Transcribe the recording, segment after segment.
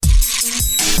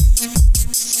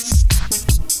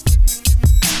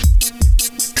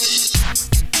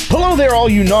Hello there, all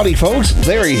you naughty folks.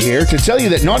 Larry here to tell you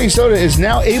that Naughty Soda is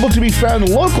now able to be found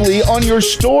locally on your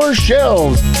store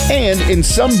shelves and in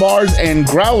some bars and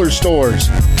growler stores.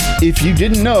 If you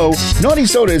didn't know, Naughty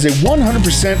Soda is a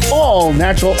 100%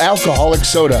 all-natural alcoholic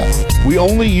soda. We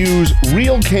only use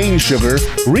real cane sugar,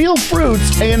 real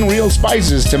fruits, and real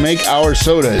spices to make our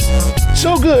sodas.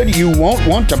 So good, you won't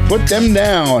want to put them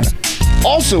down.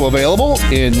 Also available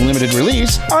in limited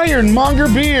release, Ironmonger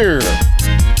Beer.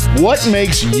 What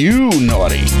makes you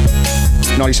naughty?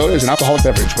 Naughty Soda is an alcoholic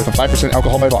beverage with a 5%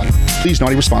 alcohol by volume. Please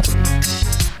naughty responsibly.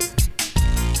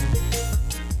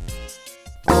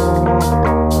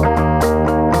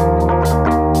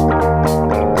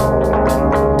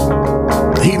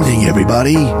 Evening,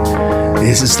 everybody.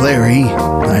 This is Larry.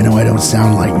 I know I don't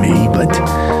sound like me, but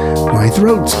my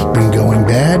throat's been going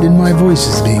bad and my voice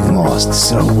is being lost,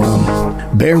 so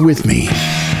bear with me.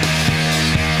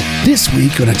 This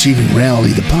week on Achieving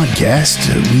Reality, the podcast,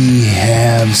 we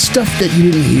have stuff that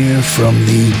you didn't hear from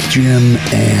the Jim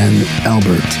and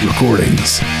Albert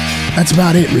recordings. That's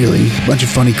about it, really. Bunch of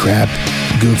funny crap,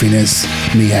 goofiness,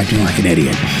 me acting like an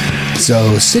idiot.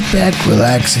 So sit back,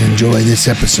 relax, and enjoy this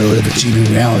episode of Achieving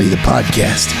Reality, the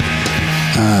podcast.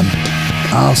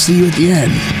 I'll see you at the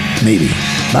end, maybe.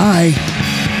 Bye.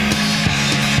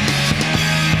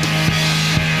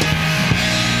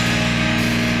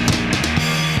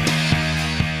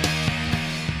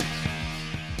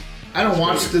 I don't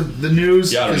watch the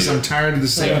news because I'm tired of the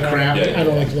same crap. I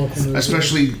don't like local news.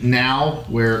 Especially now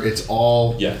where it's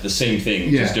all... Yeah, the same thing,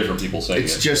 just different people saying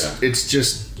it's it. It's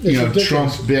just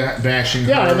Trump bashing her.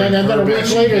 Yeah, and then a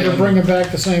week later they're bringing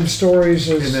back the same stories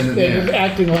and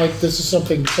acting like this is some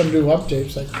new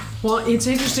updates. Well, it's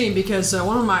interesting because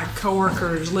one of my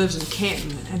coworkers lives in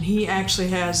Canton, and he actually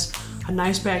has a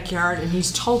nice backyard, and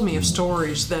he's told me of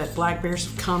stories that black bears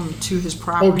have come to his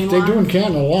property line. They do in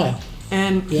Canton a lot.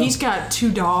 And he's got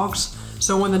 2 dogs.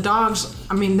 So when the dogs,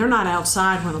 they're not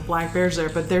outside when the black bear's there,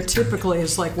 but they're typically,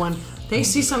 it's like when they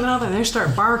see something out there, they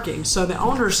start barking. So the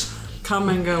owners come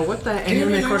and go, what the?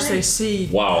 And then, of course, they see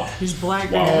these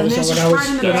black bears. Wow. And So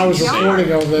when I was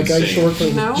reporting over that, I used to work for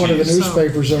one of the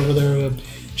newspapers over there.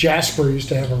 Jasper used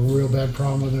to have a real bad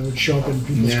problem with it. It would show up in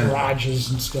people's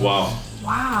garages and stuff.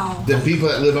 Wow. The people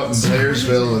that live up in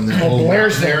Blairsville and the whole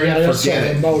area,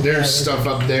 forget it. There's stuff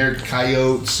up there,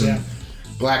 coyotes and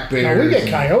black bears. Now, we get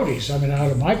coyotes, out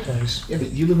of my place. Yeah, but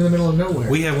you live in the middle of nowhere.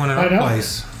 We have one in our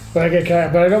place. But I get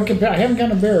coyotes, but I haven't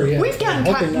gotten a bear yet. We've gotten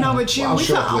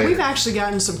we've actually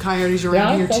gotten some coyotes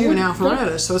around here too in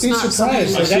Alpharetta, so it's not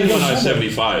surprised. I seen one on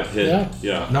 75 hit.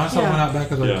 Yeah. No, I saw one out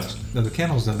back of the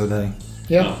kennels the other day.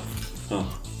 Yeah.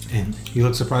 And you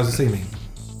look surprised to see me.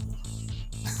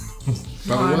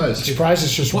 Probably was. Surprised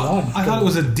it's just one. I thought it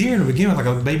was a deer in the beginning, like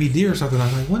a baby deer or something.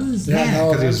 I'm like, what is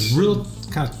that? Because it was real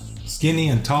kind of skinny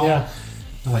and tall. Yeah.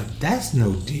 I'm like, that's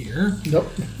no deer.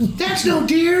 Nope. That's no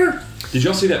deer. Did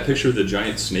y'all see that picture of the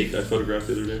giant snake I photographed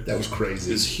the other day? That was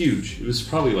crazy. It's huge. It was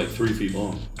probably like 3 feet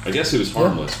long. I guess it was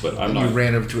harmless, but I'm not. You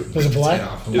ran over to it. Was it black?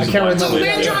 It was I can't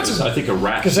remember. I think a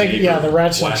rat. Because the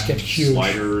rat snakes get huge.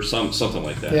 Slider or something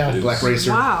like that. Yeah. Black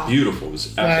racer. Wow. Beautiful. It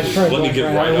was absolutely. Let me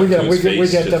get right up to his face. We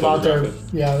get them out there.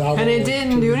 Yeah. And it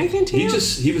didn't do anything to you?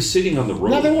 He was sitting on the road.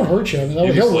 No, they won't hurt you.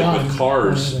 He was like with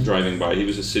cars driving by. He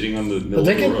was just sitting on the middle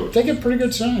of the road. They get pretty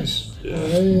good size.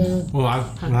 Yeah. Well,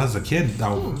 when I was a kid,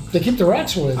 they keep the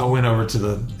rats away. I went over to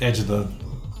the edge of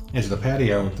the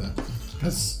patio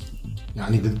because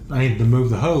I needed to move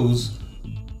the hose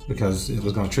because it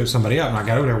was going to trip somebody up. And I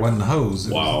got over there, it wasn't the hose.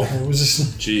 It was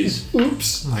just jeez.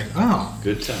 Oops. I'm like, oh,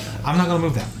 good time. I'm not going to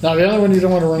move that. Now the other one you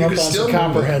don't want to run up on is a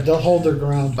copperhead. They'll hold their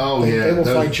ground. Oh they will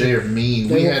fight you. They're mean.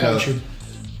 They will fight you.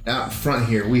 Out front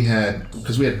here,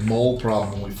 because we had mole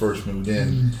problem when we first moved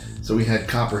in, so we had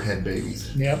copperhead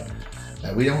babies. Yep.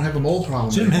 We don't have a mole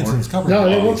problem Jim anymore. Henson's copperhead. No,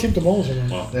 they will keep the moles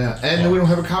around. Wow. Yeah, and we don't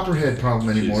have a copperhead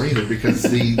problem anymore either because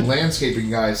the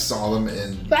landscaping guys saw them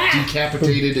and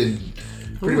decapitated and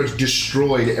pretty much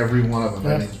destroyed every one of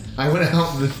them. Yeah. I went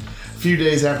out the few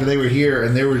days after they were here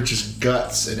and they were just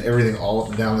guts and everything all up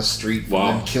and down the street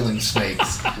from them killing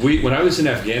snakes. When I was in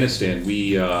Afghanistan,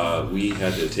 we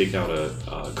had to take out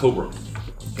a cobra.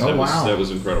 That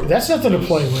was incredible. That's nothing to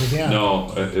play with, yeah.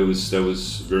 No, that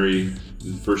was very.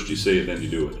 First you say it, then you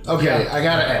do it. Okay, I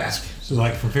gotta ask. So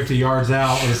like from 50 yards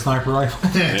out with a sniper rifle.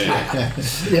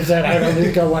 If that, I don't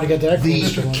think I want to get that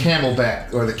close to one.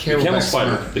 Camelback or the camel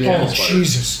spider. Sniper. The camel spider.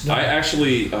 Jesus! No. I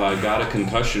actually got a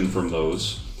concussion from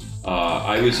those.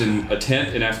 I was in a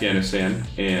tent in Afghanistan,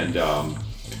 and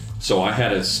So I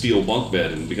had a steel bunk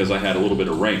bed, and because I had a little bit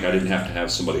of rank, I didn't have to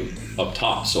have somebody up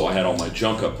top. So I had all my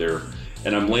junk up there,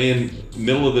 and I'm laying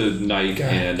middle of the night,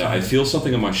 and I feel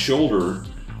something on my shoulder.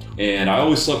 And I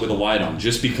always slept with a light on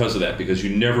just because of that, because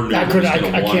you never knew what was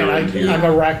going to wander into your... I'm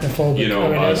arachnophobic. You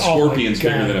know, scorpion's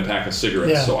bigger than a pack of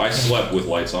cigarettes. So I slept with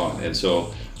lights on. And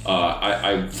so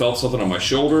I felt something on my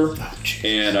shoulder,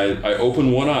 and I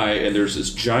opened one eye, and there's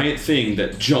this giant thing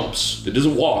that jumps. It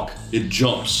doesn't walk, it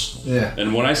jumps. Yeah.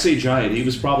 And when I say giant, he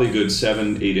was probably a good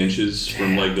 7-8 inches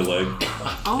from leg to leg.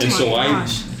 Oh And my so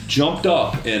gosh. I jumped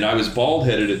up, and I was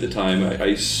bald-headed at the time.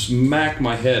 I smacked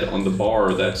my head on the bar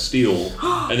of that steel,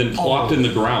 and then plopped in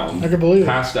the ground. I can believe it.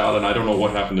 Passed out, and I don't know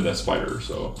what happened to that spider.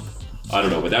 So I don't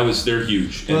know, but they're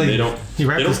huge, and they don't. He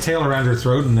wrapped they don't- his tail around your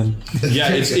throat and then. Yeah,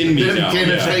 it's in me now. Get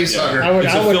a Yeah, face yeah. hugger. I would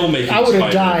It's a filmmaking have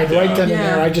spider. died right then and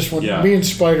Yeah. there. I just want Yeah. me and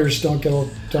spiders don't get.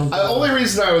 The only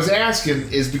reason I was asking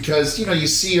is because you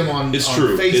see them on It's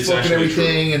true. Facebook It's and actually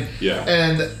everything, true.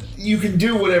 and you can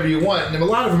do whatever you want, and a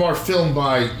lot of them are filmed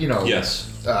by Yes.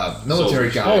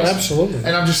 military Soldiers. guys. Oh, absolutely.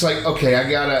 And I'm just like, okay, I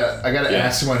gotta Yeah.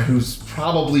 ask someone who's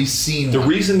probably seen The one.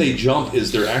 reason they jump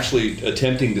is they're actually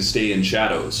attempting to stay in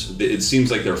shadows. It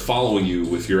seems like they're following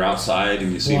you if you're outside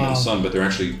and you see them in the Wow. sun, but they're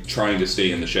actually trying to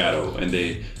stay in the shadow. And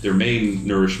their main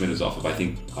nourishment is off of, I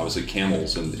think, obviously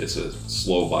camels, and it's a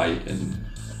slow bite. And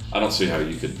I don't see how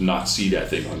you could not see that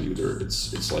thing on you.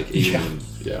 It's like alien.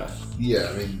 Yeah. Yeah,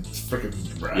 I mean, it's freaking.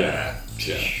 Yeah.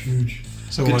 Yeah. Huge.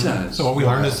 So Good what, times. so what we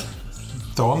learned is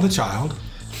throw him the child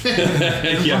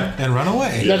Yeah. and run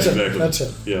away. That's it. exactly. That's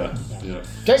it. Yeah. Yeah.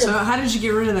 Take So it. how did you get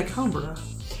rid of the cobra?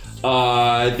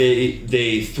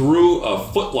 They threw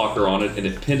a foot locker on it, and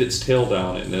it pinned its tail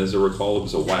down, and as I recall, it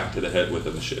was a whack to the head with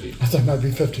a machete. I thought it might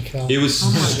be 50 cal. It was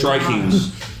striking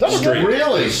That's straight,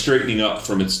 really? it was straightening up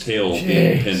from its tail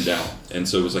being pinned down, and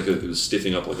so it was like it was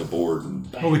stiffing up like a board. And,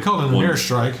 Well, we called it an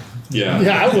airstrike. yeah,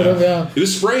 Yeah, I would have. Yeah. It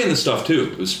was spraying the stuff too.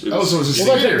 It was Oh, so it was a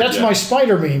Well, spider. that's Yeah. my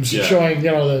spider memes Yeah. showing,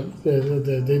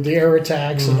 the air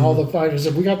attacks and all the fighters.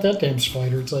 If we got that damn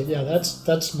spider, it's like, yeah,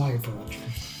 that's my approach.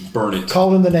 burn it,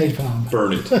 Call in the napalm.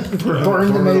 burn it. Burn the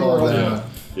Burn it all neighborhood. down.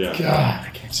 Yeah. God, I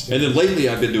can't stand And then lately,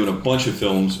 I've been doing a bunch of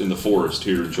films in the forest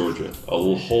here in Georgia. A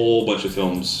whole bunch of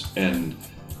films, and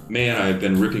man, I've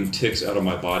been ripping ticks out of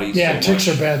my body. Yeah, so ticks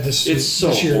much. are bad this It's so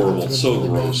this year. horrible, It's been so really bad.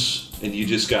 gross, and you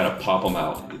just gotta pop them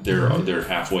out. They're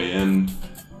halfway in,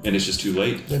 and it's just too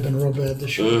late. They've been real bad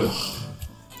this year. Ugh,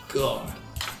 God.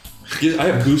 Yeah, I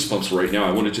have goosebumps right now.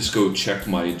 I want to just go check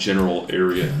my general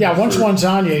area. Yeah, once for- one's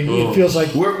on you, it Ugh. feels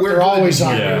like We're they're good always in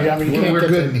on here. you. I mean, you can't We're get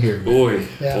good the- in here. Boy,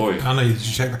 Yeah. boy. I don't know. Did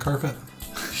you check the carpet?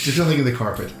 Just don't think of the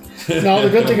carpet. No, the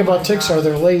good thing about ticks are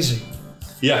they're lazy.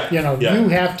 Yeah. You know, yeah. you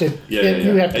have to. Yeah, yeah,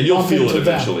 You yeah. have to And you'll bump feel into it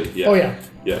them. eventually. Yeah. Oh yeah.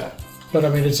 Yeah. But I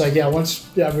mean, it's like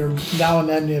now and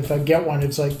then if I get one,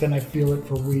 it's like then I feel it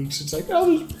for weeks. It's like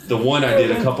The one I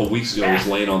did a couple weeks ago was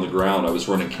laying on the ground. I was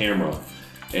running camera,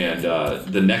 and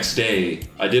the next day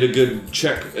I did a good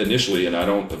check initially,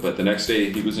 but the next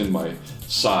day he was in my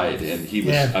side, and he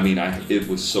was. Yeah. I mean, it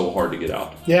was so hard to get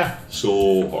out, yeah.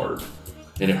 so hard,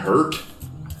 and it hurt.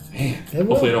 Man, It will.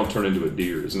 hopefully I don't turn into a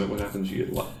deer. Isn't that what happens? You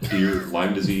get deer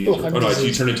Lyme disease. Lyme no, you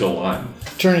disease. turn into a Lyme.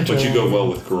 Turn into. But a you go lion. well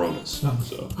with coronas.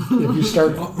 So, if you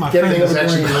start my getting friend a It's little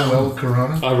actually green. going well with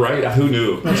Corona. right? Who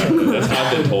knew? That's how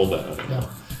I've been told that.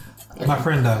 Yeah. My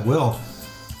friend Will,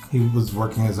 he was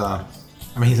working as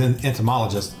he's an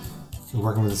entomologist. He was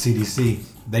working with the CDC.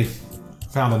 They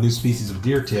found a new species of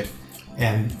deer tick,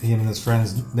 and him and his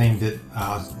friends named it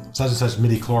such and such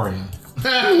midichlorian.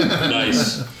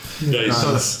 Nice.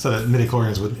 So that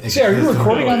midichlorians would. See, are you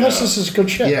recording on this? yeah. This is good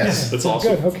shit. Yes. That's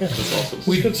awesome. Good. Okay. That's awesome.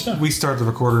 It's good stuff. We start the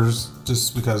recorders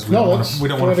just because we No, don't that's want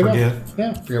the way to to go. forget.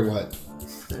 Yeah. Forget what?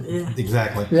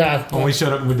 Exactly. Yeah. When we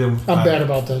showed up, we did. I'm bad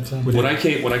about that. Too. When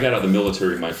I got out of the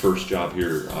military, my first job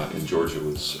here in Georgia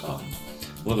was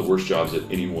one of the worst jobs that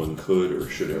anyone could or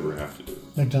should ever have to do.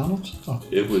 McDonald's. Oh.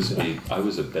 I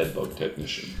was a bed bug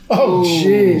technician. Oh,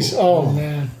 jeez. Oh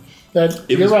man. That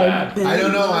It you're was right. bad. I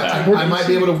don't know. I might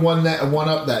be able to one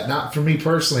up that. Not for me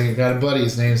personally. I got a buddy.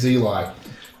 His name's Eli.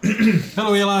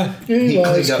 Hello, Eli. He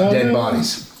Eli's cleaned up dead coming.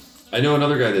 bodies. I know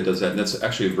another guy that does that, and that's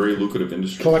actually a very lucrative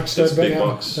industry. Collects It's dead big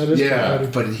body. bucks. That is Yeah,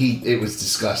 good. but it was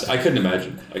disgusting. I couldn't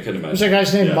imagine. What's that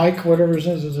guy's name? Yeah. Mike, whatever his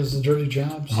name is. Is the Dirty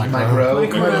Jobs? Mike Mike Rowe. Rowe.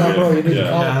 Mike Rowe, you need to Yeah.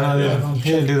 call Yeah, him.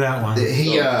 he didn't do that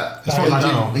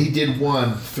one. He did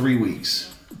one 3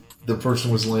 weeks. The person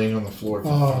was laying on the floor for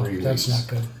Oh, 3 weeks. that's not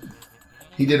good.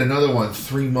 He did another one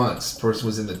 3 months. The person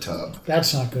was in the tub.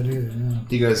 That's not good either. Yeah,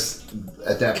 He goes,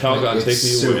 at that Calgon, point, take it's me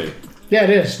soup. away. yeah it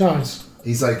is. No, it's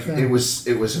He's like, it was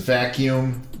a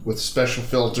vacuum with special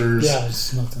filters. Yeah,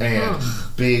 it's nothing. And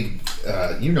big,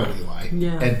 you know what you like.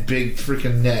 Yeah. And big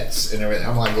freaking nets and everything.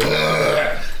 I'm like,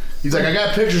 ugh. He's like, I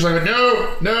got pictures. I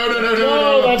go,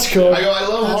 no. That's cool. I go, I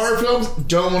love horror films.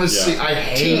 Don't want to see. I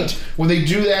hate when they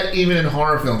do that. Even in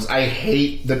horror films, I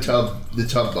hate the tub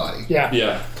body. Yeah.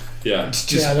 Yeah. It's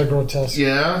just, they're grotesque.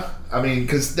 Yeah. I mean,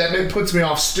 because that puts me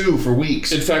off stew for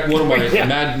weeks. In fact, one of my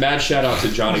mad shout out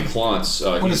to Johnny Klontz.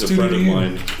 He's a friend of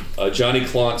mine. Johnny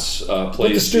Klontz plays.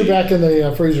 Put the stew back in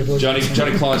the freezer, please. Johnny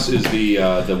Klontz is the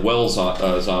well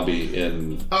zombie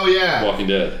in Walking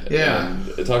Dead. Yeah.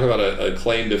 And talk about a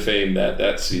claim to fame.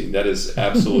 That scene that is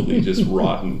absolutely just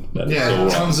rotten. That is so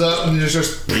it comes up and there's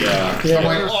just I'm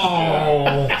like,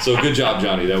 oh. So good job,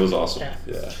 Johnny. That was awesome.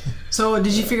 Yeah. So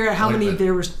did you figure out how many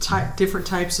there was different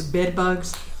types of bed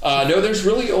bugs? No, there's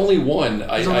really only one.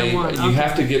 You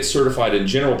have to get certified in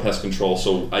general pest control.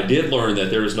 So I did learn that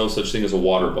there is no such thing as a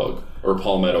water bug or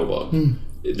palmetto bug.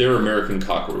 They're American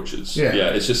cockroaches. Yeah,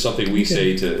 it's just something we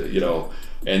say to,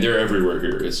 and they're everywhere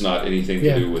here. It's not anything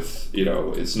to do with,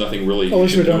 it's nothing really. At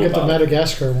least we don't get the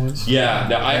Madagascar ones. Yeah,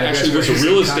 now I actually was a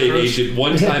real estate agent.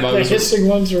 One time I was a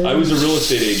real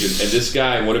estate agent, and this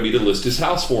guy wanted me to list his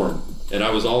house for him. And I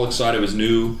was all excited. It was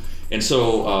new. And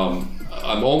so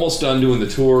I'm almost done doing the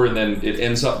tour, and then it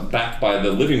ends up back by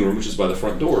the living room, which is by the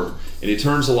front door. And he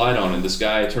turns the light on, and this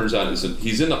guy turns out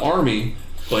he's in the Army,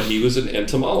 but he was an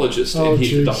entomologist.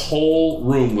 And the whole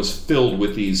room was filled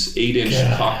with these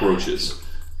 8-inch cockroaches.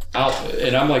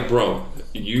 And I'm like, bro,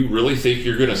 you really think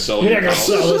you're going to sell your house?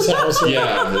 Sell this house.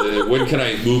 Yeah. When can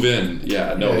I move in?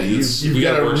 Yeah, no. We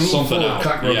got to work something out.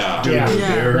 Not gonna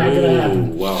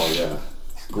happen. Wow, yeah.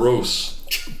 Gross.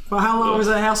 Well, how long was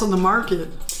that house on the market?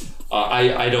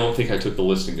 I don't think I took the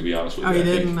listing, to be honest with you. Oh, you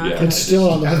didn't? It's still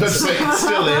on the market. It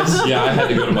still is. Yeah, I had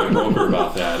to go to my broker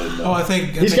about that. And, I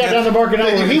think he's got it on the market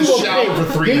now. He will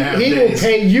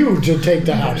pay you to take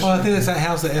the house. Well, I think it's that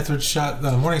house that Etheridge shot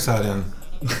Morningside in.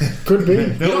 Could be.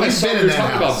 I saw you were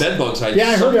talking about bed bugs. I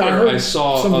heard. I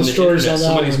saw some on of the stories internet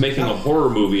on somebody's making a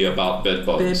horror movie about bed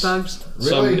bugs. Bed bugs?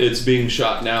 Really? It's being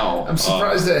shot now. I'm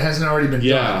surprised that it hasn't already been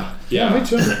done. Yeah. Me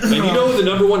too. And you know the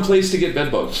number one place to get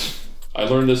bed bugs? I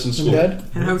learned this in school. Bed?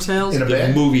 In hotels? In a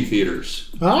bed? Movie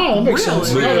theaters. That makes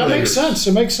sense. Really? No, that makes sense.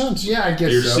 It makes sense. Yeah, I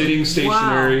guess You're so. sitting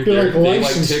stationary. Wow. They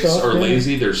like and ticks stuff, are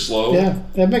lazy. They're slow. Yeah,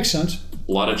 that makes sense.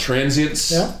 A lot of transients.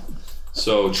 Yeah.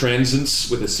 So transients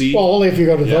with a C. Well, only if you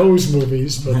go to those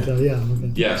movies, but yeah.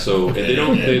 Yeah. So and they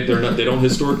don't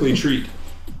historically treat.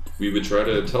 We would try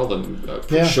to tell them,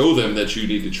 show them that you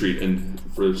need to treat, and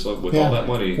with all that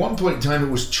money. At one point in time,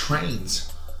 it was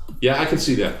trains. Yeah, I can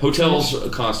see that. Hotels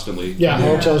constantly. Yeah,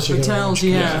 hotels.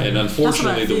 Yeah. And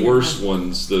unfortunately, the worst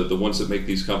ones, the ones that make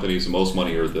these companies the most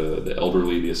money, are the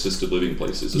elderly, the assisted living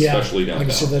places, especially downtown. I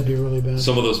can see that'd be really bad.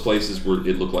 Some of those places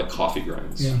it looked like coffee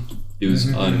grinds. Yeah. It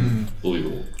was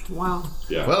unbelievable. Wow.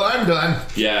 Yeah. Well, I'm done.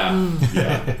 Yeah.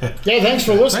 Yeah. Yeah, thanks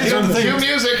for listening. Cue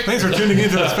music. Thanks for tuning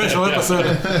into the special episode.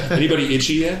 Anybody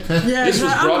itchy yet? Yeah, this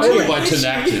was brought to you by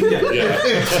Tinactin.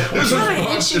 This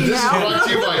is brought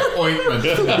to you by Ointment.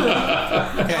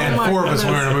 And 4 of us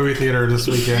were in a movie theater this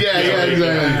weekend. Yeah,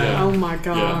 exactly. Oh my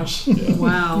gosh. Yeah.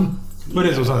 Wow. But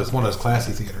it was one of those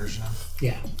classy theaters.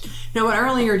 Yeah. Now, what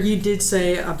earlier you did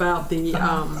say about the,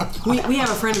 we have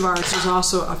a friend of ours who's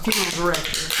also a funeral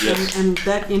director, and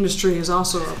that industry is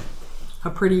also a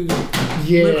pretty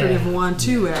lucrative one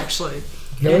too, actually.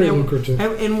 Very lucrative.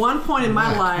 In one point in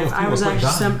my life, I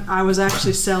was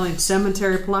actually selling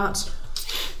cemetery plots.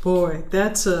 Boy,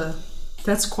 that's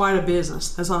quite a business.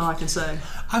 That's all I can say.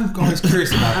 I'm always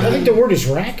curious about that. I think the word is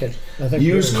racket. I think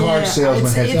used car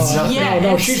salesman has nothing.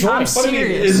 No, she's right. I'm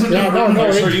serious.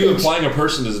 Are you implying a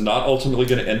person is not ultimately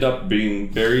going to end up being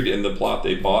buried in the plot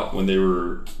they bought when they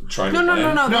were trying to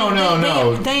plan?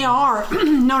 No. They are.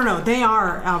 No, they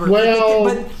are, Albert. Well,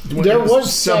 but there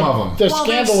was some of them. The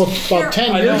scandal about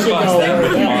 10 years ago.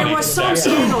 There was some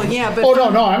scandal, yeah. But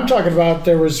no, I'm talking about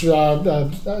there was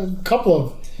a couple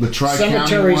of the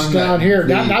cemeteries down here,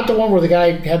 not the one where the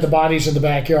guy had the bodies in the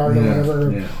backyard or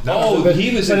whatever. Yeah. But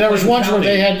there was ones where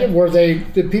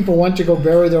the people went to go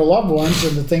bury their loved ones,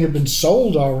 and the thing had been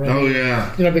sold already. Oh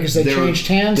yeah, because they changed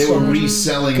hands. They were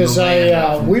reselling. Because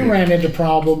we ran into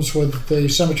problems with the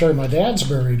cemetery my dad's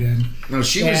buried in. No,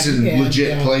 she was in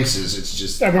legit places. It's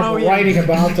just I remember writing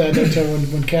about that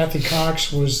when Kathy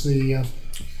Cox was the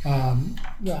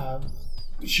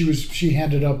she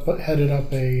headed up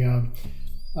a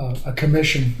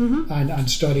commission on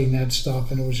studying that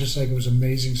stuff, and it was just like it was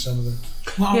amazing. Some of the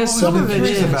some of it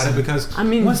is about it because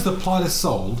once the plot is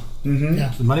sold,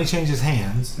 the money changes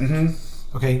hands.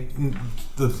 Okay,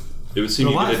 the It would seem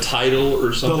you get a title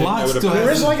or something. lot still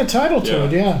There is like a title to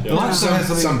it, yeah. The lot still has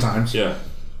to be, Sometimes. Yeah.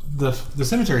 the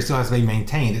cemetery still has to be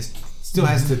maintained. It still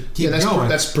has to keep going.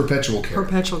 That's perpetual care.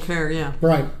 Perpetual care, yeah.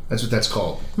 Right. That's what that's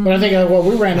called. But I think what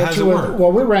we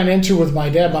ran into with my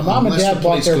dad, my mom and Unless dad the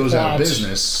bought place their goes out of plots.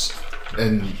 business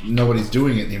and nobody's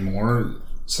doing it anymore,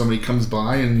 somebody comes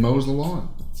by and mows the lawn.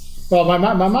 Well,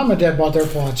 my mom and dad bought their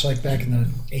plots like back in the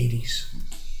 80s.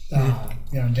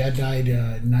 Dad died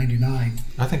in 99.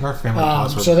 I think our family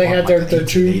plots were So they had bought like their the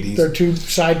two 1880s. their two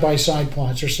side by side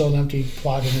plots. There's still an empty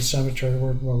plot in the cemetery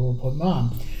where we'll put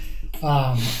Mom.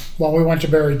 When we went to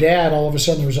bury Dad, all of a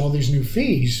sudden there was all these new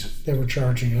fees they were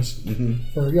charging us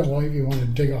for if you want to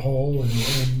dig a hole and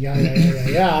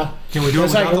yeah. Can we do it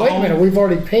It's like, without the wait a hole? minute, we've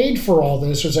already paid for all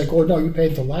this. It's like, well, no, you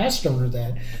paid the last owner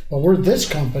that, but we're this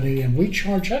company and we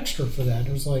charge extra for that.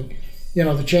 It was like,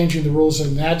 the changing the rules,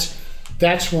 and that's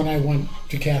when I went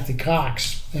to Kathy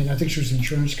Cox, and I think she was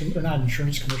not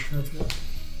insurance commissioner.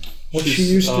 What she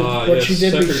used to, what she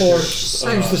did before, she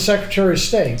was the Secretary of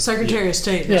State. Secretary of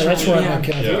State. Yeah, that's right. where I met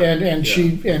Kathy, and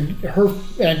she and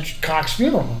Cox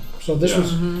Funeral Home. So this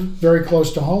was very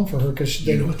close to home for her because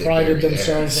they prided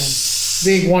themselves on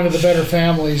being one of the better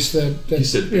families that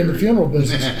in the funeral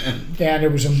business. And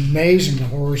it was amazing the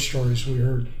horror stories we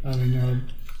heard. I mean,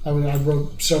 I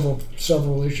wrote several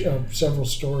stories.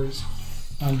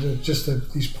 Just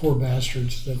these poor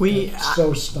bastards that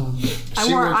so stunned.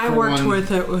 I worked with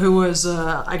who was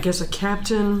I guess a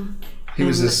captain. He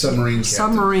was a submarine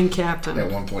captain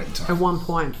at one point in time. At one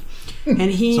point,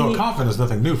 and he So a coffin is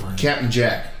nothing new for him. Captain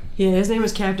Jack. Yeah, his name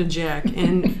was Captain Jack,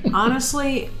 and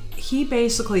honestly, he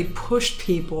basically pushed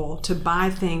people to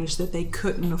buy things that they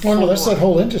couldn't afford. Well, no, that's that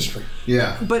whole industry.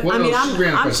 Yeah, But I mean, I'm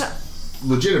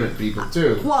legitimate people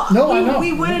too. Well, no, I know.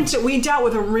 we dealt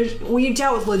with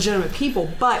legitimate people,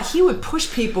 but he would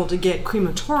push people to get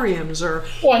crematoriums or.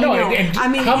 Well, I know. I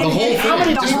mean, how many people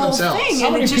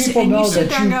know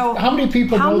that how many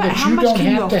people know that you don't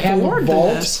have to have a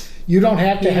vault? You don't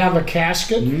have to have a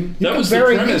casket. You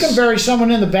can bury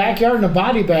someone in the backyard in a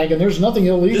body bag, and there's nothing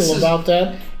illegal about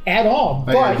that at all.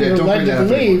 But you're led to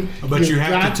believe. But you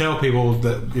have to tell people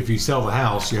that if you sell the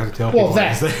house, you have to tell people.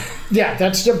 That's it.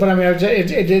 But I mean,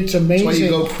 it's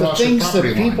amazing the things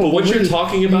that people. But what you're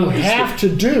talking about you have to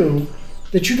do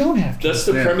that you don't have to. That's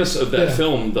the premise of that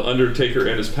film, The Undertaker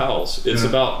and His Pals. It's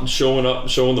about showing up,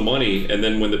 showing the money, and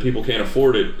then when the people can't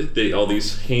afford it, all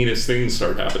these heinous things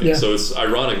start happening. Yeah. So it's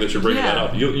ironic that you're bringing that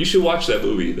up. You should watch that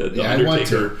movie, The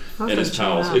Undertaker and His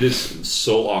Pals. It is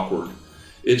so awkward.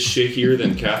 It's shakier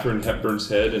than Katharine Hepburn's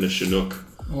head in a Chinook.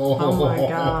 Oh my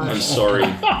God! I'm sorry.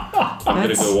 I'm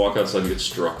gonna go walk outside and get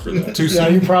struck for that.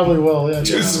 You probably will. Yeah,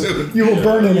 too soon. You will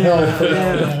burn in hell for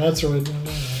that. Yeah, that's right.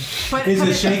 It's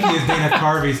as shaky as Dana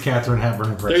Carvey's Katharine Hepburn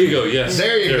impression. There you go. Yes.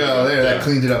 There you go. That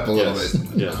cleaned it up a little bit.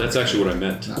 Yeah, that's actually what I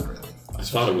meant. Not really. I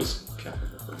thought it was Katharine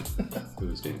Hepburn. It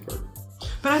was Dana Carvey.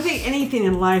 But I think anything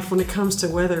in life, when it comes to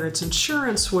whether it's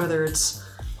insurance, whether it's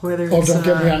don't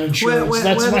get me on insurance.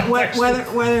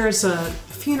 Whether it's a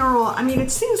funeral, I mean,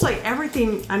 it seems like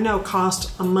everything I know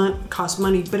costs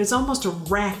money, but it's almost a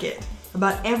racket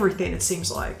about everything. It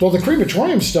seems like. Well, the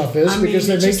crematorium stuff is because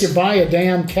they make you buy a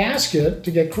damn casket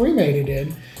to get cremated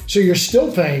in. So you're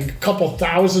still paying a couple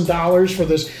 $1,000s for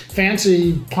this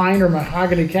fancy pine or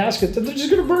mahogany casket that they're just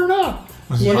going to burn up.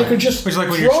 When they could just it's like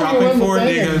when you're shopping for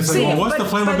it, you go say, what's the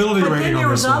flammability rating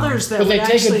on this one? But they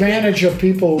take advantage of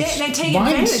people's They take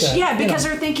mindset, advantage, because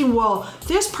they're thinking, well,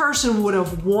 this person would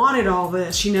have wanted all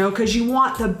this, because you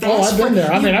want the best. I've been there.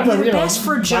 I remember, best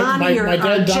for Johnny my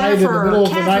dad died in the middle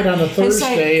of the night on a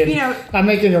Thursday, and I'm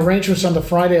making arrangements on the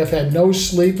Friday. I've had no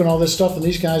sleep and all this stuff, and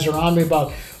these guys are on me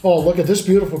about, look at this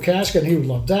beautiful casket, and he would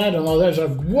love that, and all that. It's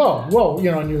like, whoa,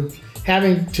 and you're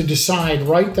having to decide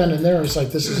right then and there. It's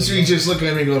like, this is... So you just look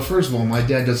at me and go, first of all, my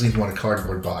dad doesn't even want a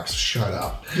cardboard box. Shut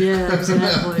up. Yeah,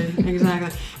 exactly.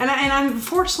 And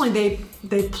unfortunately,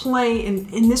 they play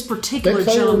in this particular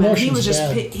gentleman. He was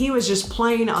just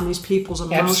playing on these people's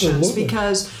emotions. Absolutely.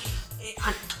 Because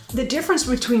the difference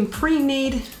between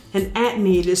pre-need and at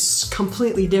need is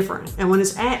completely different. And when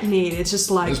it's at need, it's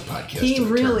just like he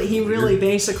really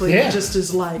basically just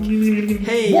is like,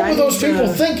 hey, what would those people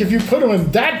think if you put them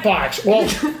in that box? Well,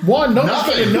 one, nobody's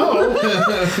going to know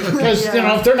because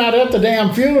if they're not at the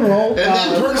damn funeral,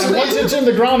 and once it's in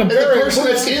the ground and buried, the person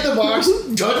that's in the box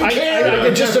doesn't care. I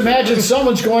can just imagine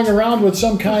someone's going around with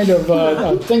some kind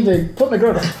of thing they put in the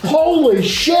ground. Holy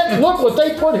shit! Look what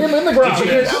they put him in the ground.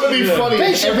 That would be funny.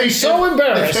 They should be so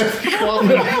embarrassed.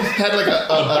 Had like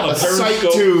a sight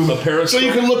tube, so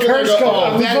you can look at it and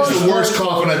go, that's the worst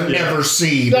coffin I've ever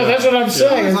seen. No, that's what I'm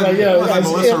saying. Like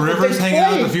Melissa Rivers hanging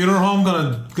out at the funeral home,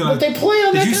 going to gonna. But they play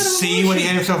on that Did you kind of see what he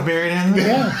had himself buried in?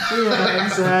 Yeah,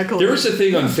 exactly. There was a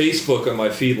thing on Facebook on my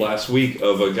feed last week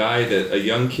of a guy a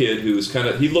young kid who was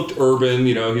he looked urban,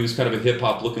 he was kind of a hip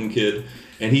hop looking kid,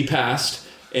 and he passed.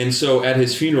 And so at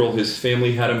his funeral, his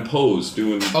family had him pose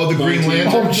doing. The Green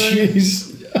Lantern. Oh, jeez.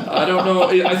 I don't know.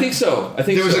 I think so.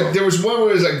 There was one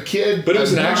where it was a kid, but it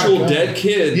was an actual dead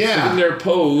kid sitting there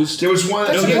posed. There was one.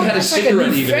 He had a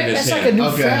cigarette even in his hand. Like a new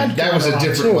fad. That was a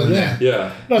different one. Yeah.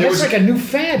 Yeah. No, that's like a new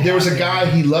fad. There was a guy.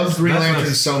 He loved Green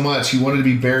Lantern so much. He wanted to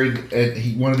be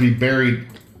buried.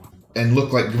 And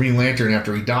look like Green Lantern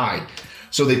after he died.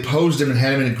 So they posed him and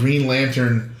had him in a Green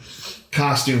Lantern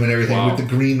costume and everything with the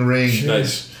green ring.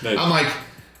 Nice. I'm like,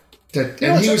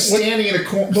 and he was standing in a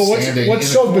corner. But what's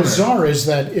so bizarre is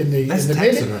that in the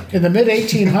mid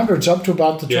 1800s up to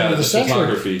about the turn of the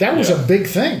century, that was a big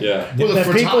thing. Yeah. Well, the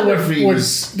photography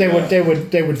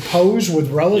they would pose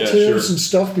with relatives and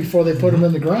stuff before they put them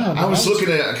in the ground. I was looking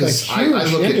at because I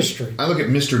look at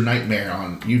Mr. Nightmare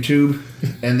on YouTube,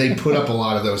 and they put up a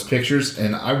lot of those pictures,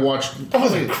 and I watched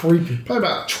probably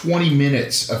about 20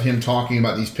 minutes of him talking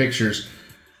about these pictures,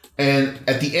 and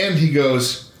at the end he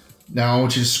goes, "Now I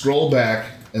want you to scroll back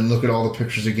and look at all the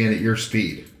pictures again at your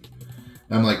speed."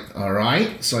 And I'm like, all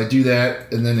right. So I do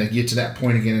that, and then I get to that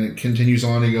point again, and it continues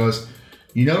on. He goes,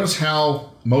 "You notice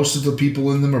how most of the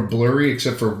people in them are blurry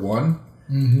except for one?"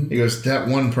 Mm-hmm. He goes, "That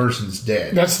one person's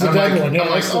dead." That's the dead one. I'm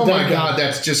like, oh my God,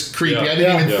 that's just creepy. I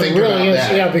didn't even think about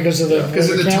that. Yeah, because of the at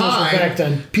the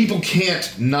time, people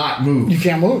can't not move. You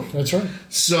can't move. That's right.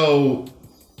 So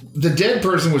the dead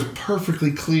person was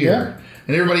perfectly clear. Yeah.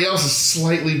 And everybody else is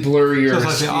slightly blurrier. So it's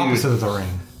like the opposite of the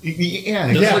ring. Yeah,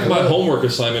 that's like my homework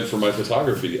assignment for my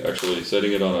photography. Actually,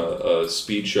 setting it on a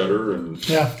speed shutter and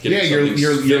getting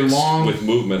you're long with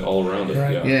movement all around it.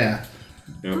 Right. Yeah.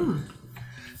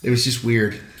 It was just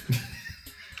weird.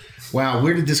 Wow,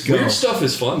 where did this go? Weird stuff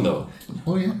is fun though.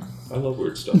 Oh yeah. I love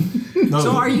weird stuff.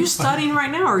 So are you studying right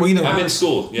now? Or I'm in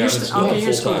school. Yeah, I'm in school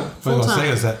you're full time. What I was going to say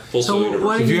is that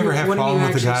full if you ever have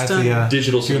problems with the guy at the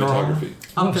digital funeral cinematography.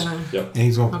 Okay. Yep. And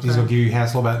he's going to give you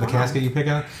hassle about the casket you pick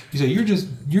out. You say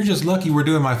you're just lucky we're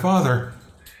doing my father.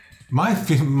 My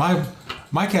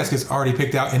casket's already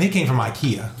picked out, and it came from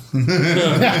IKEA.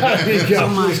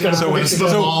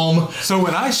 So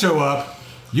when I show up,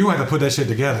 you have to put that shit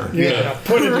together. Yeah,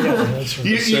 put it together. That's right.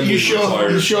 You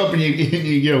show up and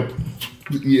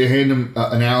you hand them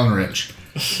an Allen wrench.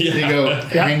 Yeah. They go,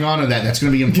 hang on to that. That's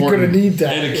going to be important. You're going to need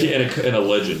that. And a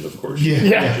legend, of course.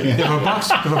 Yeah. If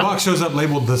a box shows up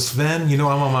labeled the Sven, you know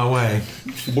I'm on my way.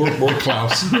 Bork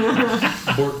Klaus.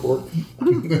 Bork.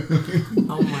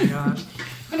 Oh my gosh.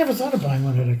 I never thought of buying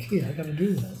one at IKEA. I got to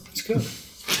do that. It's good.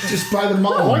 Just buy the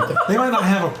model. They might not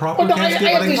have a proper casket,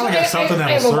 but they probably got something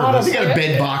that'll service. They got a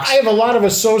bed box. I have a lot of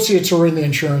associates who are in the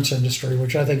insurance industry,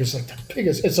 which I think is like the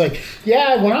biggest. It's like,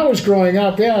 when I was growing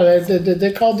up,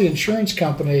 they called the insurance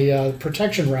company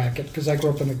protection racket because I grew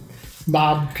up in a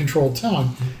mob-controlled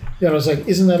town. I was like,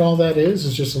 isn't that all that is?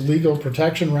 It's just a legal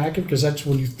protection racket because that's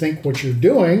when you think what you're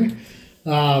doing.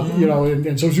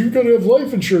 And so you've got to have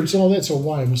life insurance and all that. So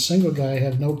why? I'm a single guy. I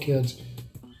have no kids.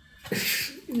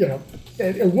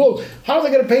 How are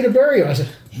they going to pay to bury you? I said,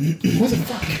 who the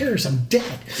fuck cares? I'm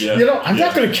dead. Yeah. I'm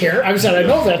not going to care. I said, I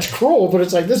know that's cruel, but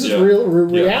it's like, this is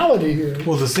reality here.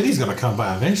 Well, the city's going to come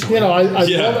by eventually.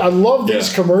 I love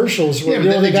these commercials where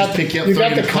they just pick you up, throw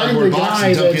you in a cardboard box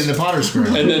and dump you in the potter's square.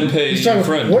 And then pay your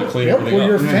friend to clean everything up. What will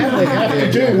your family have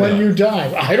to do when you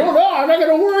die? I don't know. I'm not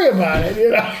going to worry about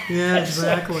it. Yeah,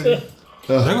 exactly. They're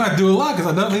going to have to do a lot because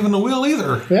I'm not leaving the will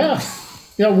either. Yeah.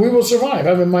 We will survive.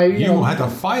 I mean, you won't have to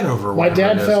fight over. My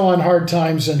dad fell on hard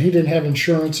times, and he didn't have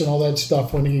insurance and all that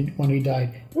stuff when he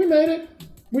died. We made it.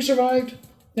 We survived.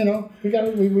 We got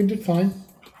it. We did fine.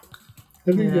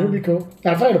 It'll be cool.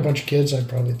 Now, if I had a bunch of kids, I'd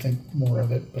probably think more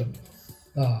of it. But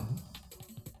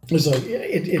it's like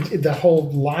the whole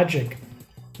logic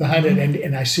behind it,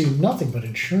 and I see nothing but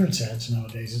insurance ads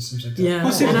nowadays. It seems like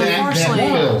unfortunately,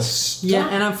 drugs. Drugs. Yeah,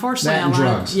 and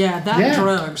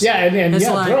it's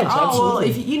like, drugs, absolutely.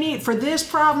 If you need for this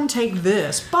problem, take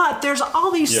this. But there's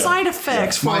all these side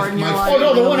effects for it. And you're like,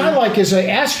 the one I like is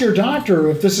ask your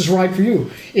doctor if this is right for you.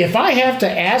 If I have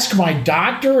to ask my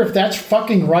doctor if that's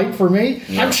fucking right for me,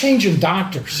 I'm changing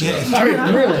doctors. Yeah. I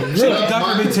mean, really. So the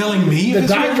doctor be telling me? The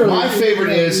doctor. My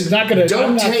favorite is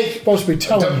supposed to be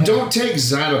telling him. Don't take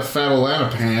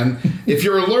Xylophenylanapan if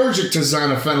you're allergic to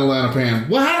Xylophenylanapan.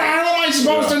 Well, how am I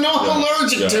supposed to know I'm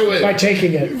allergic to it? By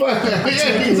taking it.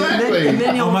 Exactly. And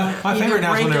then my favorite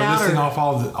now is when they're listing off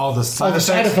all the side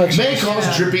effects. effects. May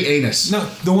cause drippy anus. No,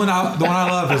 the one I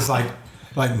love is like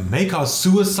like may cause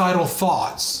suicidal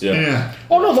thoughts. Yeah.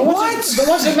 Oh no, the ones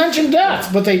that mention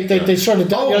death, but they sort of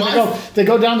they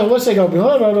go down the list. They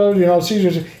go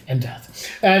seizures and death,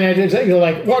 and you're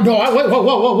like,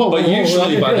 whoa. But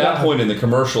usually by that point in the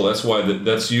commercial, that's why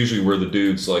that's usually where the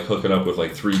dude's like hooking up with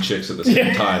like 3 chicks at the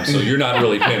same time. So you're not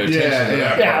really paying attention to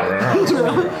that.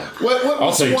 What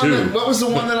was the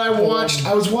one that I watched?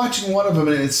 I was watching one of them,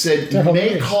 and it said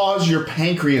may cause your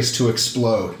pancreas to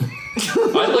explode.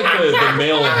 I like the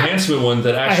male enhancement one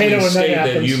that actually state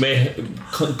that you may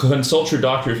consult your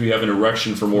doctor if you have an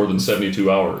erection for more than 72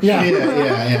 hours. Yeah.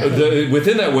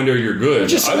 Within that window, you're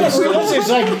good.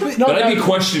 But I'd be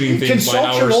questioning things by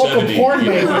hour 70. Consult your local porn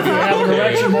maid if you have an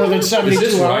erection more than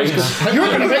 72 hours. Right? You're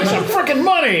going to make some freaking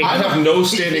money. I have no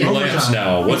standing lamps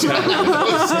now. What's happening?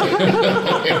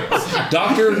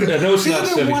 Doctor, no, it's not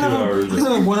 72 hours.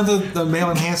 Isn't one of the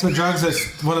male enhancement drugs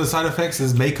that's one of the side effects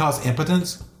is may cause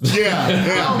impotence?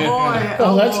 Yeah.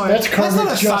 Oh boy. That's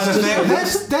karmic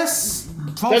justice. That's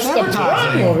false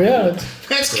advertising.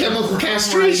 That's chemical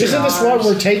castration. Isn't this why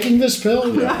we're taking this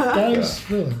pill? Guys,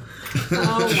 really.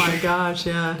 Oh my gosh,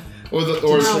 yeah. Or the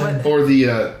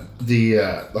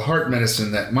heart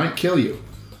medicine that might kill you.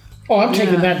 Oh, I'm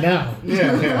taking that now.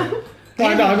 Yeah.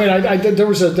 I'm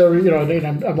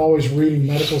always reading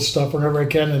medical stuff whenever I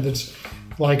can, and it's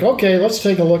like, okay, let's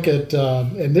take a look at,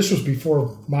 and this was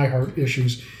before my heart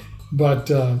issues,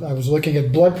 but I was looking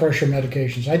at blood pressure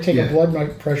medications. I take a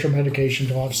blood pressure medication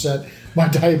to offset my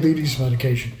diabetes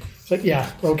medication. It's like,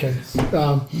 okay.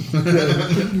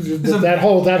 That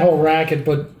whole racket,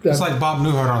 but... it's like Bob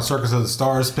Newhart on Circus of the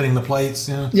Stars spinning the plates.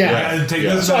 Take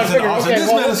this so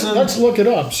medicine, medicine. Let's look it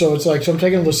up. So it's like, I'm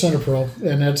taking lisinopril,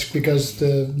 and that's because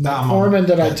the metformin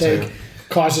that I take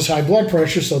causes high blood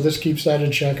pressure, so this keeps that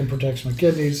in check and protects my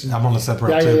kidneys. I'm on the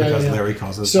separate too because Larry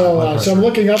causes high blood pressure. So I'm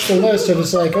looking up the list, and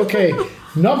it's like, okay,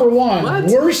 number 1,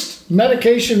 worst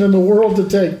medication in the world to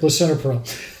take, lisinopril.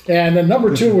 And then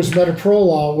number 2 was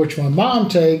metoprolol, which my mom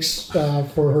takes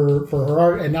for her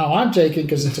heart, and now I'm taking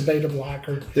because it's a beta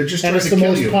blocker. They're just trying to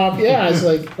kill you. It's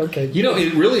like, okay.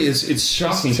 It really is. It's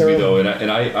shocking to me though,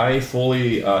 and I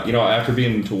fully, after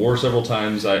being to war several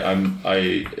times,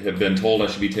 I have been told I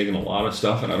should be taking a lot of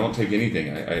stuff, and I don't take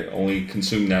anything. I only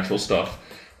consume natural stuff,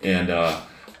 and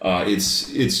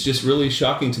it's just really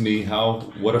shocking to me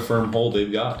what a firm hold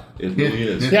they've got. It really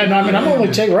is. I'm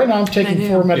only taking 4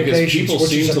 medications, because people which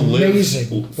seem is to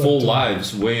amazing. live full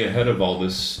lives way ahead of all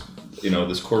this.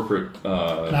 This corporate.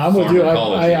 I'm with you.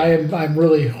 I'm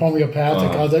really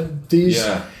homeopathic.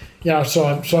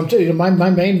 So I'm taking my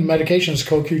main medication is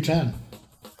CoQ10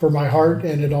 for my heart,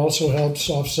 and it also helps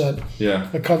offset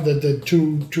the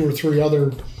 2 or 3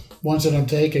 other ones that I'm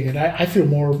taking, and I feel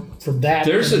more from that.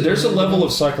 There's a level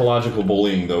of psychological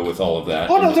bullying though with all of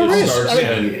that. Oh no, there is.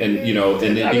 And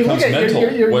it becomes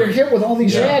mental. You're hit with all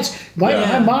these ads.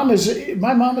 My mom is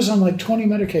on like 20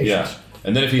 medications. Yeah.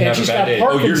 And then if you have a bad day,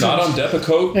 you're not on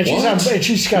Depakote? And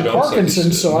she's got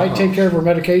Parkinson's, so I take care of her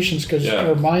medications because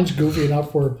her mind's goofy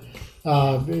enough where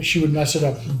she would mess it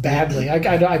up badly.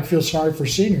 I feel sorry for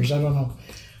seniors. I don't know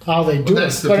how they do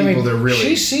it. But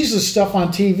she sees the stuff on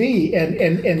TV,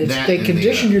 and they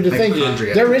condition you to think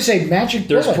there is a magic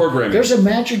bullet. There's programming. There's a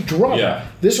magic drug. Yeah.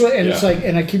 This way, and it's like,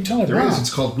 and I keep telling her, there is.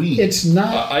 It's called weed. It's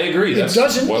not. I agree. It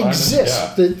doesn't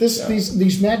exist.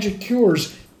 These magic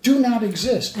cures do not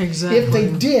exist. Exactly. If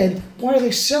they did, why are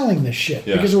they selling this shit?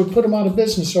 Yeah. Because it would put them out of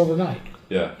business overnight.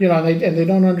 Yeah. And they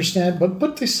don't understand.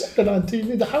 But they said it on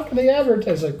TV. How can they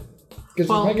advertise it? Because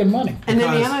they're making money. And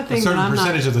then the other thing, a certain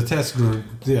percentage of the test group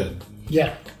did.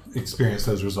 Yeah. Experience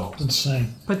those results.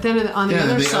 Insane. But then on the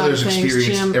other side of things,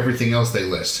 Jim, everything else they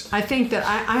list. I think that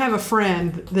I have a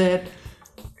friend that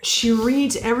she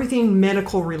reads everything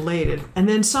medical related, and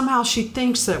then somehow she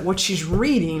thinks that what she's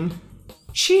reading,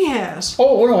 she has.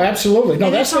 Oh no, absolutely.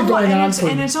 No, that's been going on for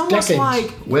and it's almost decades. like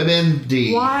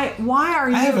WebMD. Why are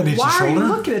you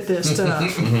looking at this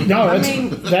stuff? No,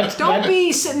 don't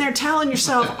be sitting there telling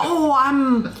yourself,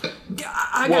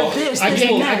 I got this. I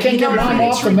can't get mom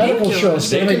off the medical shows.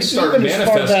 They can start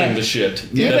manifesting the shit.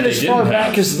 Even as far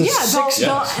back as the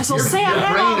 60s. So say I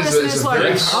have all this, and it's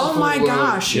like, oh my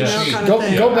gosh, kind of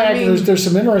thing. Go back. There's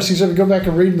some interesting stuff. Go back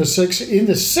and read in the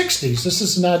 60s. This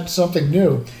is not something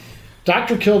new.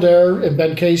 Dr. Kildare and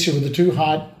Ben Casey were the 2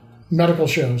 hot medical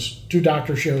shows, 2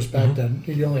 doctor shows back then.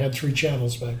 You only had 3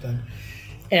 channels back then.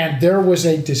 And there was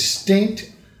a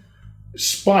distinct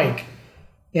spike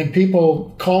in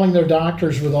people calling their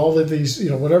doctors with all of these,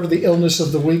 whatever the illness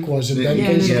of the week was. And Ben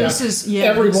Casey,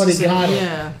 everybody got it.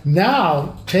 Yeah.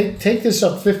 Now, take this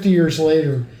up 50 years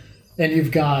later, and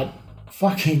you've got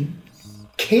fucking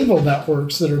cable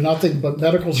networks that are nothing but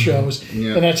medical shows,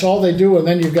 and that's all they do. And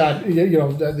then you've got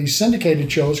these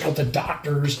syndicated shows called The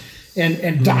Doctors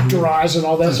and Dr. Oz and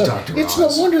all that stuff. It's no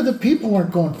wonder that people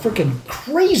aren't going freaking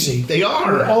crazy. They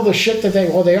are. All the shit that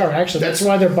they are actually. That's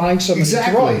why they're buying so many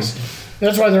drugs.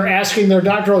 That's why they're asking their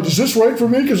doctor, "Is this right for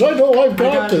me? Because I know I've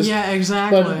got this." Yeah,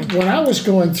 exactly. But when I was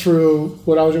going through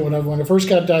when I first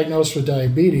got diagnosed with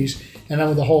diabetes, and then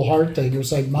with the whole heart thing, it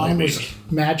was like mom was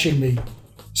matching me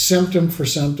symptom for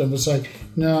symptom. It's like,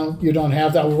 no, you don't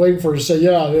have that. I was waiting for her to say,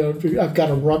 yeah, I've got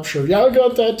a rupture. Yeah, I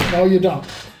got that. No, you don't.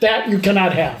 That you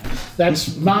cannot have.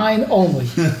 That's mine only.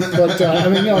 But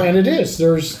and it is.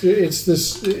 It's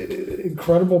this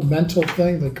incredible mental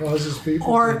thing that causes people.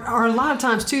 Or a lot of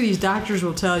times too, these doctors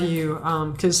will tell you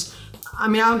because.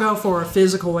 I'll go for a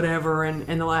physical, whatever, and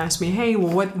they'll ask me, hey,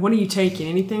 well, what are you taking?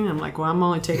 Anything? I'm like, well, I'm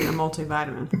only taking a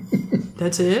multivitamin.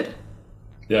 That's it?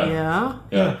 Yeah.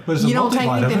 But you don't take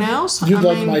anything else? You'd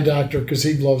like my doctor because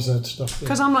he loves that stuff.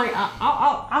 Because I'm like,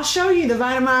 I'll show you the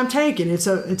vitamin I'm taking. It's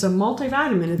a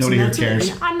multivitamin. Nobody here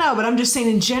cares. I know, but I'm just saying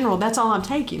in general, that's all I'm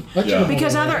taking.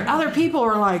 Because other people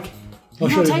are like, you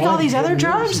don't take all these other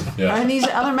drugs and these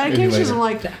other medications? I'm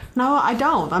like, no, I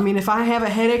don't. If I have a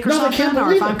headache or something,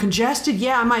 or if I'm congested,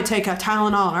 I might take a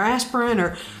Tylenol or aspirin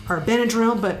or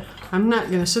Benadryl, but I'm not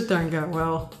going to sit there and go,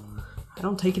 well, I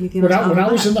don't take anything else. When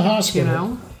I was in the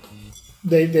hospital,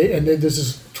 this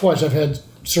is twice. I've had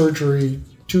surgery,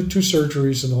 two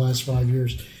surgeries in the last 5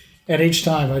 years. And each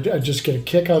time I just get a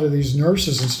kick out of these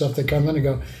nurses and stuff that come in and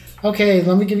go, okay,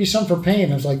 let me give you something for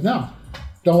pain. I was like, no.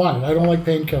 Don't want it. I don't like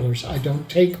painkillers. I don't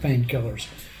take painkillers.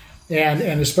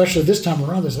 And especially this time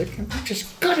around, it's like, I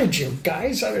just gutted you,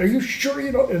 guys. Are you sure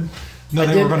you don't? No,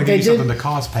 they were going to give you something to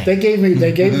cause pain. They gave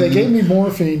me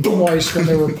morphine twice when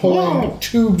they were pulling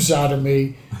tubes out of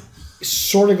me.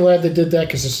 Sort of glad they did that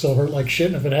because it still hurt like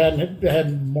shit. And if it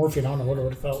had morphine, I don't know what it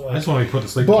would have felt like. I just want to be put to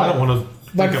sleep. I don't want to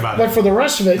think about it. But for the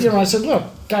rest of it, I said, look,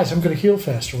 guys, I'm going to heal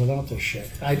faster without this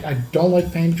shit. I don't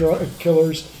like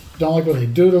killers. Don't like what they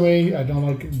do to me. I don't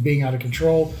like being out of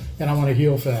control, and I want to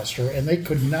heal faster. And they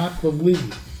could not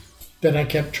believe that I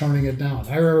kept turning it down.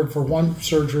 I remember for one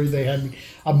surgery, they had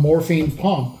a morphine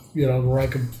pump, where I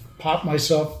could pop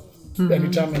myself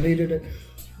anytime I needed it.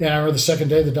 And I remember the second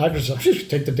day, the doctor said, just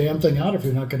take the damn thing out if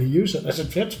you're not going to use it. I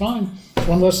said, it's fine. It's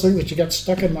one less thing that you got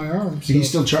stuck in my arm. So he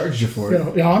still charged you for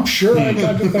it. I'm sure I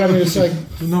got it, but it's like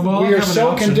we are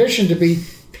so conditioned to be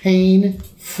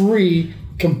pain-free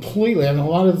completely. A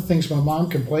lot of the things my mom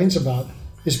complains about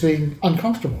is being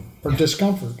uncomfortable or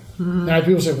discomfort. And I have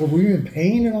people say, well, were you in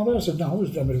pain and all that? I said, no,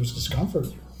 it was discomfort.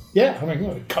 Yeah,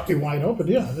 it cut me wide open.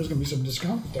 Yeah, there's going to be some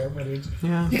discomfort there, but you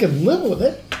can live with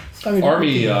it.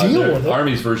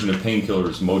 Army's version of painkiller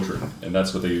is Motrin, and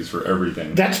that's what they use for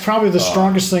everything. That's probably the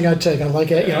strongest thing I take. I like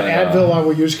it. Advil I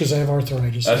will use because I have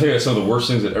arthritis. I think some of the worst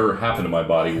things that ever happened to my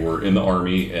body were in the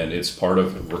Army, and it's part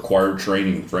of required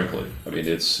training, frankly.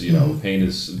 It's, pain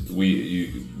is,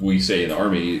 we say in the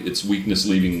Army, it's weakness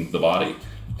leaving the body,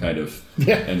 kind of.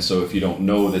 Yeah. And so if you don't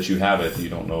know that you have it, you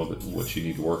don't know what you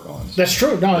need to work on. So, that's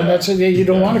true. No, and that's you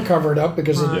don't want to cover it up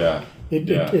because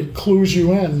it clues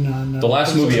you in. On, the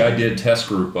last movie I did, Test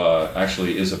Group,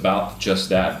 actually is about just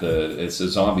that. It's a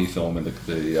zombie film, and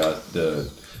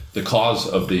the cause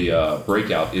of the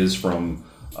breakout is from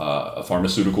a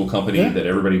pharmaceutical company that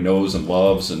everybody knows and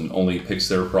loves and only picks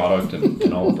their product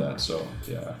and all of that. So,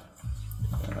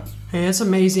 Hey, it's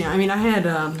amazing. I had,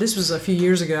 this was a few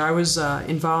years ago, I was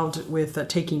involved with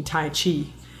taking Tai Chi.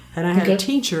 And I had a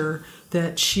teacher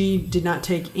that she did not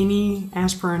take any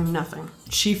aspirin, nothing.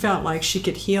 She felt like she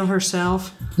could heal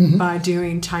herself by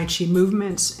doing Tai Chi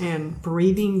movements and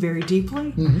breathing very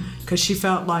deeply. Because she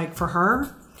felt like for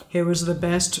her, it was the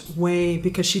best way,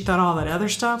 because she thought all that other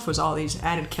stuff was all these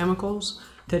added chemicals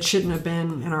that shouldn't have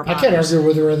been in our bodies. I can't argue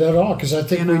with her at all, because I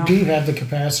think we do have the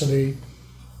capacity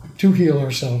to heal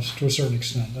ourselves to a certain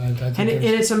extent. And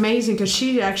it's amazing because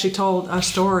she actually told us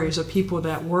stories of people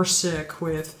that were sick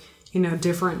with,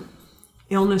 different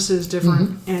illnesses,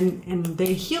 and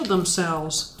they healed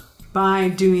themselves by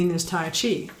doing this Tai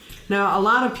Chi. Now, a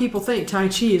lot of people think Tai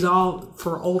Chi is all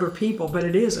for older people, but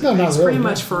it isn't. No, it's pretty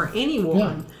much for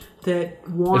anyone that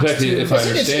wants to. If I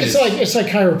understand, it's like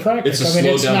chiropractic. It's a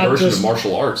slowed down version of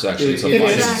martial arts. Actually, it's a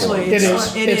fighting form.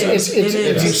 It is.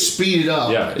 You speed it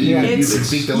up. Yeah, you can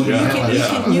beat the living hell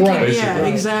out of it.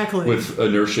 Exactly. With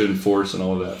inertia and force and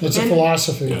all of that. It's a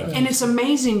philosophy. And it's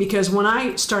amazing because when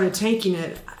I started taking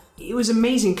it, it was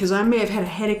amazing because I may have had a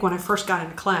headache when I first got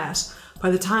into class.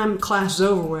 By the time class was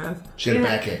over with, she had a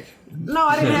backache. No,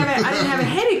 I didn't have a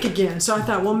headache again. So I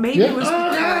thought, well, maybe it was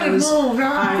because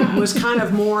I was kind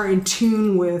of more in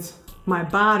tune with my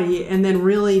body, and then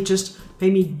really just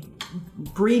maybe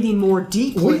breathing more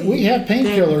deeply. We have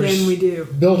painkillers than we do.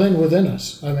 built in within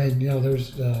us. I mean,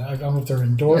 there's I don't know if they're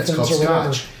endorphins it's called or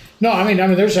whatever. Scotch. No, I mean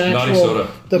there's Naughty actual soda.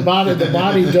 the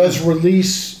body does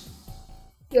release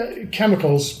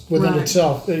chemicals within Right.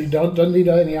 itself. It doesn't need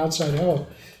any outside help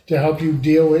to help you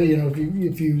deal with.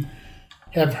 If you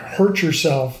have hurt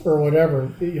yourself or whatever,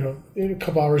 a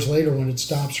couple hours later when it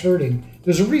stops hurting,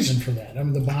 there's a reason for that. I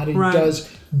mean, the body Right. does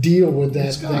deal with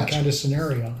that Scotch. kind of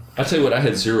scenario. I tell you what, I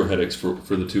had 0 headaches for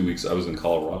the 2 weeks I was in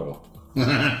Colorado.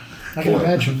 I can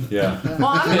imagine. Yeah. Well,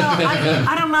 I don't know.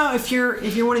 I don't know if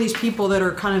you're one of these people that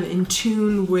are kind of in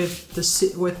tune with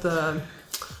the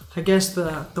I guess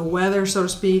the weather, so to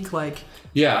speak. Like,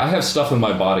 Yeah, I have stuff in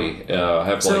my body. I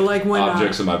have So, like, when,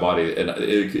 objects in my body, and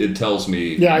it tells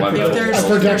me Yeah, my if mental there's, I've health.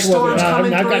 heard there's that's what- storms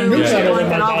coming I've got through, news out of and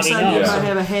my all of a body sudden now. you Yeah. might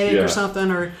have a headache Yeah. or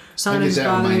something, or I sinus get that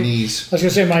with my bothering you. knees. I was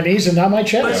gonna say my knees and not my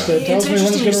chest. It tells It's me when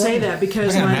it's interesting you going say to that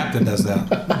because I got a when, map that does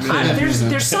that.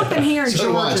 there's something here in So do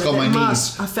I. Georgia It's called that my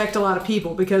must affect a lot of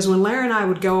people because when Larry and I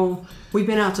would go, we've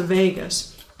been out to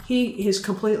Vegas. He is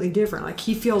completely different. Like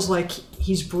he feels like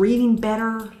he's breathing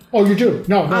better. Oh, you do?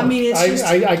 No. I mean, it's just-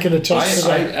 I can attest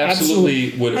to I that.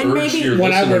 absolutely would And urge maybe- your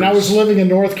When listeners. I was living in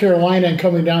North Carolina and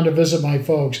coming down to visit my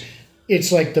folks,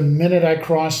 it's like the minute I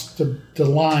crossed the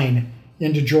line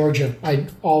into Georgia,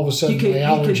 all of a sudden my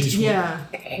allergies yeah.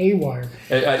 were haywire.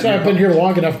 I- So I've been here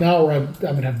long enough now where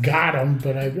I've got them,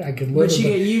 but I can live But with you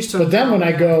them. get used to But them. then when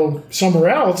I go somewhere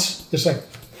else, it's like,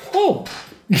 oh,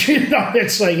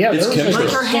 it's like It's there is chemtrails. Like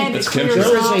her head It's clears chemtrails.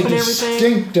 there is off a and everything.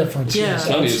 distinct difference. Yeah. Yes, I'm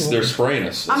telling you, absolutely. they're spraying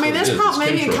us. I mean, that's what it is. probably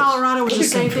It's maybe in chemtrails. Colorado was the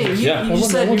same thing. You, Yeah. you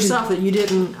just said Well, yourself that you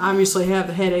didn't obviously have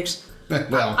the headaches.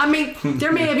 Well, I mean,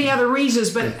 there may be other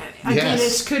reasons, but again,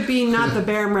 Yes. it could be not the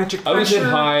barometric I was pressure. in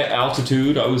high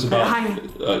altitude. I was about, High-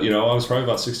 I was probably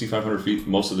about 6,500 feet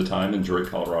most of the time in Drake,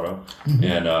 Colorado, Mm-hmm.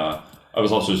 and I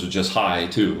was also just high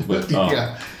too, but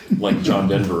Yeah. like John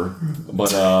Denver.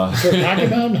 But Rocky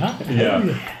Mountain High. yeah.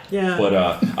 Yeah. But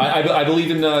I believe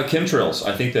in chemtrails.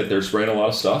 I think that they're spraying a lot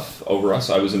of stuff over us.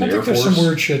 I was in the I Air think there's Force. some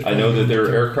weird shit I know going that on there are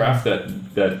there. aircraft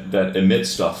that emit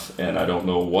stuff, and I don't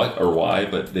know what or why,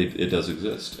 but it does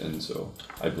exist, and so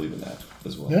I believe in that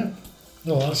as well. Yeah.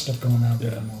 There's a lot of stuff going on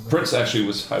there. Prince actually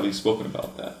was highly spoken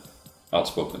about that,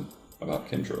 outspoken about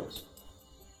chemtrails.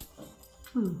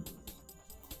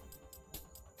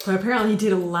 But apparently, he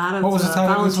did a lot of What was the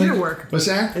title this volunteer week? work. what's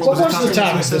that? It's What was Wisconsin, the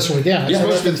topic this Minnesota. week? Yeah. Yeah, it's We're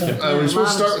about the time.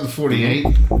 supposed to start with the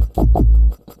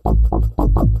 48.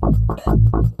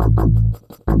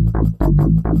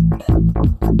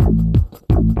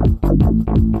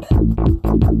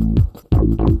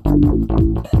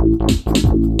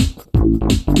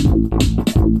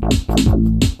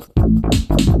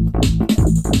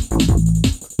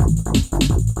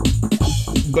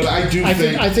 But I do I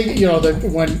think think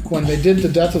that when they did the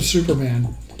Death of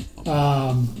Superman,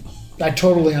 I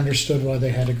totally understood why they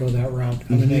had to go that route.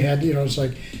 I mean, they had it's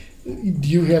like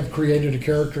you have created a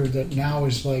character that now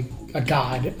is like a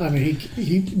god. I mean,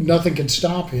 he nothing can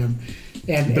stop him.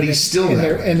 But he's still and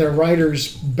that way. and their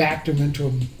writers backed him into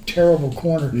a terrible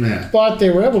corner. Yeah. But they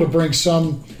were able to bring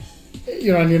some.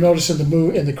 And you notice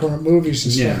in the current movies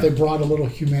and stuff, Yeah. they brought a little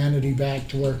humanity back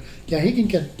to where, he can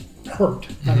get hurt.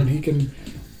 I mean, he can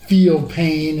feel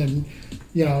pain, and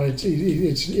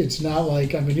it's not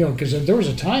like because there was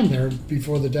a time there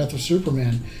before the Death of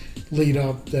Superman lead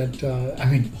up that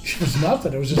it was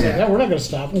nothing. It was just like, we're not going to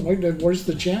stop him. Where's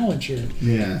the challenge here?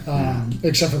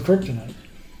 Except for kryptonite.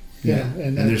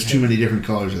 and there's too many different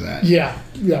colors of that. Yeah,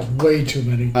 way too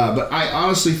many. But I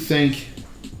honestly think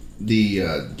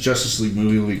the Justice League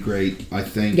movie will be great. I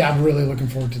think. Yeah, I'm really looking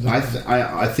forward to that.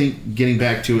 I think getting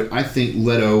back to it, I think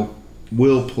Leto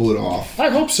will pull it off. I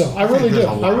hope so. I really do.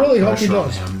 I really hope he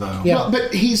does. Him, though. Yeah, Well,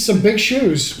 but he's some big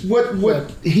shoes.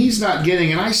 what he's not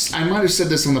getting, and I might have said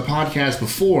this on the podcast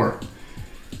before.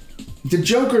 The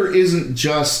Joker isn't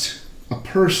just a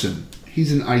person;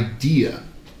 he's an idea.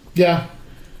 Yeah,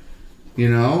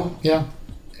 Yeah,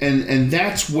 and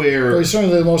that's where. well, he's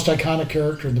certainly the most iconic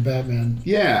character in the Batman.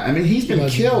 Yeah, I mean he's been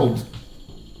Legend. killed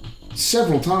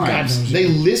several God times. knows, They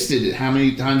yeah. listed how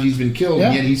many times he's been killed,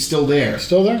 and Yeah. yet he's still there.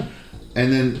 Still there?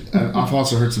 And then I've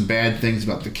also heard some bad things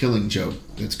about the Killing Joke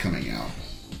that's coming out.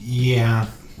 Yeah,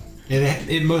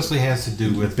 it mostly has to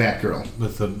do with Batgirl.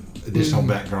 with the additional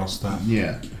Batgirl stuff.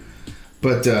 Yeah.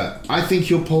 But I think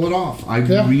he'll pull it off. I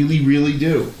Yeah. really, really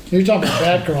do. You're talking about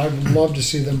Batgirl. I'd love to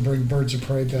see them bring Birds of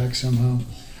Prey back somehow.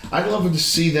 I'd love to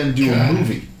see them do a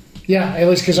movie. Yeah, at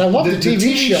least because I love the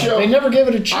TV show. They never gave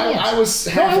it a chance. I was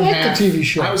half No, I and like half. the TV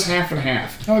show. I was half and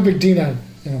half. I'm a big Dina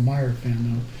Meyer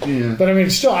fan though. Yeah. But I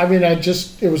mean, still, I mean,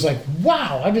 it was like,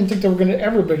 wow! I didn't think they were going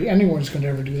to anyone's going to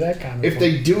ever do that kind of. If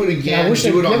they do it again,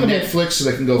 do it on Netflix so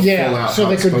they can go full out. So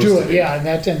they could do it. Yeah,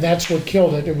 and that's what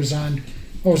killed it. It was on.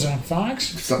 What was it on Fox?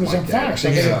 Something it was on like Fox.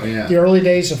 That. Yeah. The early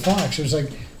days of Fox. It was like,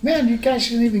 man, you guys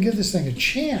didn't even give this thing a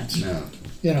chance.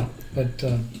 No. But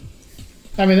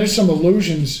I mean, there's some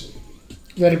illusions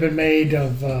that have been made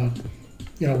of.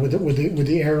 With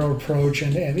the Arrow approach,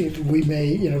 and we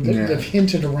may, they've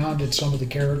hinted around at some of the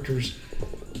characters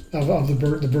of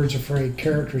the Birds of Prey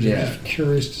characters. Yeah. I'm just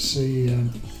curious to see,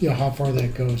 how far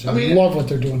that goes. I mean, love what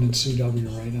they're doing in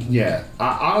CW right now. Yeah,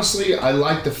 honestly, I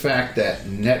like the fact that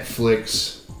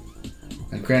Netflix,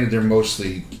 and granted they're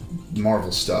mostly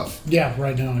Marvel stuff. Yeah,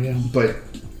 right now, yeah. But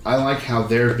I like how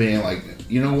they're being like,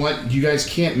 you know what, you guys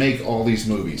can't make all these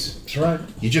movies. That's right.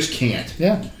 You just can't.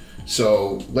 Yeah.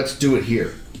 So let's do it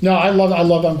here. No, I'm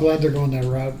glad they're going that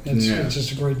route. It's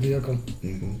just a great vehicle.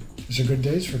 Mm-hmm. It's a good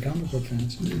days for comic book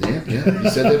fans. Yeah. You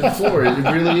said that before. It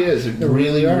really is. It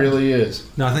really is.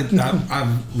 No, I think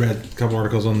I've read a couple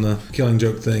articles on the Killing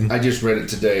Joke thing. I just read it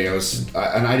today.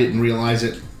 I didn't realize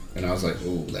it, and I was like,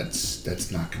 oh,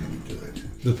 that's not going to be good.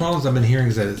 The problems I've been hearing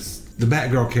is that it's the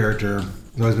Batgirl character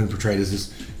has always been portrayed as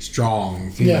this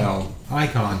strong female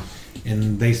icon,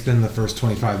 and they spend the first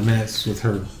 25 minutes with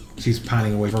her. She's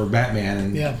pining away for her Batman,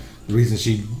 and the reason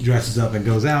she dresses up and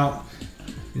goes out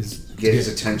is get his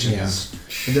attention. Yeah.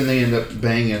 And then they end up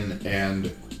banging,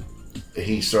 and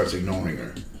he starts ignoring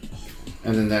her,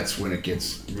 and then that's when it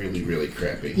gets really, really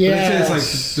crappy. Yeah, but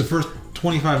it's like the first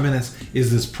 25 minutes is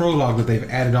this prologue that they've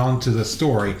added on to the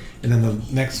story, and then the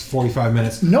next 45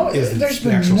 minutes is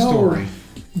the actual story.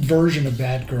 Version of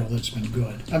Batgirl that's been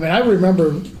good. I mean, I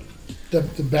remember. The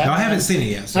Batman. No, I haven't seen it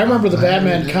yet. So I remember the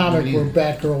Batman comic where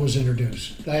Batgirl was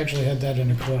introduced. I actually had that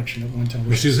in a collection at one time.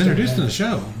 Well, she was introduced in the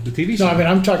show, the TV show. No, I mean,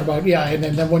 I'm talking about, and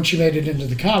then when she made it into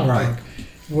the comic book,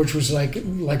 which was like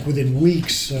within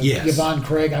weeks of Yvonne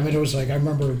Craig. I mean, it was like, I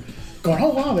remember going,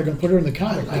 oh, wow, they're going to put her in the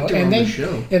comic now.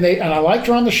 And I liked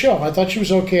her on the show. I thought she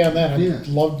was okay on that. I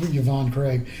loved Yvonne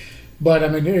Craig. But, I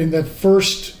mean, in the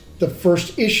first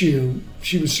issue,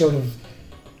 she was sort of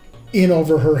in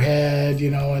over her head,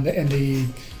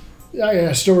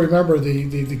 I still remember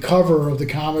the cover of the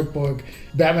comic book.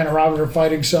 Batman and Robin are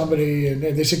fighting somebody, and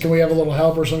they said, "Can we have a little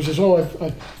help?" Or somebody says,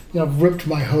 "Oh, I've ripped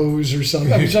my hose," or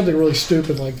something. I mean, something really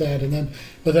stupid like that.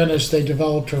 But then as they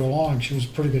developed her along, she was a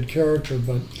pretty good character.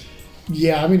 But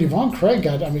yeah, I mean, Yvonne Craig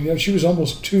she was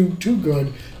almost too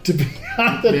good to be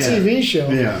on the TV show.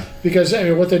 Yeah. Because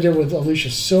what they did with Alicia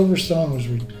Silverstone was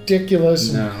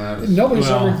ridiculous. Nobody's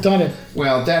ever done it.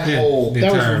 Well, that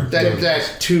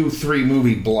 2-3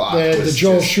 movie block. The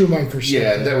Joel Schumacher stuff.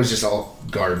 Yeah, that was just all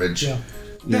garbage. Yeah.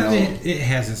 It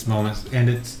has its moments, and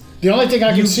it's. The only thing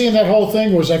I could see in that whole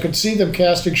thing was I could see them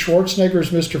casting Schwarzenegger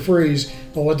as Mr. Freeze,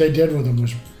 but what they did with him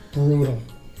was brutal.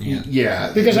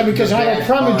 Yeah. Because Harold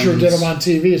Preminger did them on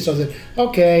TV, so that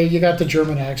you got the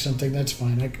German accent thing, that's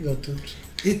fine.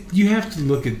 You have to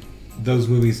look at those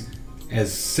movies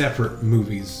as separate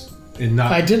movies and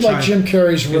not. I did like Jim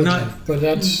Carrey's Riddler, but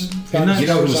that's.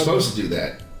 Who was supposed to do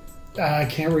that? I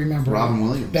can't remember. Robin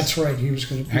Williams. That's right. He was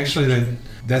going to. Actually,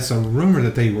 that's a rumor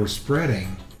that they were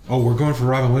spreading. Oh, we're going for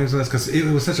Robin Williams because it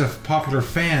was such a popular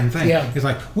fan thing. Yeah. It's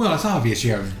like, well, it's obvious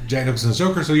you have Jack Nicholson's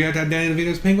Joker, so you have to have Danny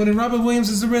DeVito's Penguin, and Robin Williams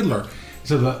is the Riddler.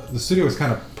 So the studio was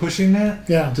kind of pushing that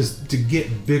to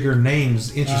get bigger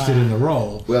names interested in the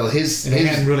role. Well, they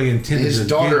hadn't really intended. His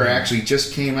daughter actually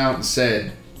just came out and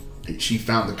said she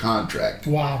found the contract.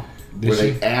 Wow. Where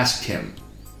they asked him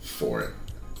for it.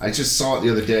 I just saw it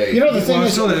the other day. The thing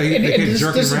is,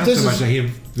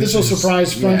 this will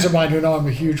surprise friends of mine who know I'm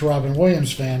a huge Robin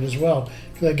Williams fan as well.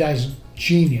 That guy's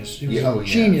genius. He was a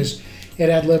genius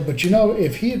at ad-lib. But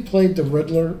if he had played the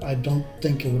Riddler, I don't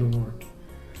think it would have worked.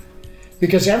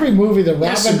 Because every movie that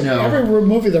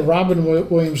Robin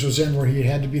Williams was in where he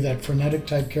had to be that frenetic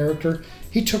type character,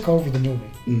 he took over the movie.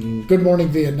 Mm-hmm. Good Morning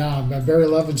Vietnam. Barry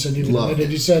Levinson even admitted.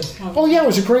 He said, "Oh yeah, it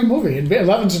was a great movie." And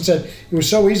Levinson said it was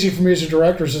so easy for me as a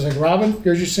director. He says, "Like Robin,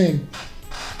 here's your scene.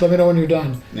 Let me know when you're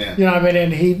done." Yeah.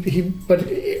 And but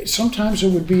sometimes it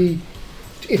would be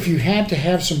if you had to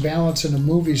have some balance in a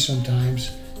movie. Sometimes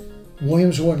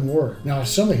Williams wouldn't work. Now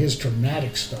some of his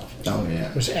dramatic stuff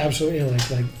was absolutely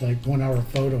like 1 hour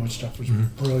photo and stuff was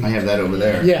brilliant. I have that over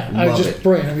there. Yeah,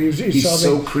 brilliant. I mean, he's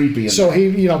so creepy. So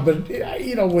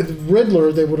with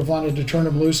Riddler, they would have wanted to turn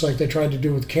him loose like they tried to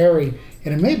do with Carrie,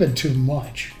 and it may have been too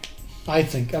much. I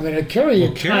think. I mean, Carrie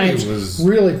at times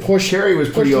really pushed. Carrie was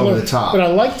pretty over the top. But I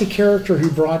liked the character he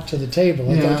brought to the table.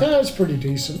 I thought that was pretty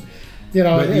decent. You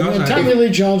know, and Tommy Lee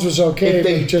Jones was okay.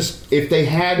 If they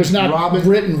had was not Robin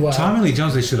written well. Tommy Lee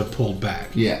Jones, they should have pulled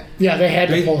back. Yeah, they had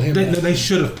to pull him back. They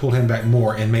should have pulled him back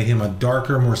more and made him a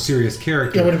darker, more serious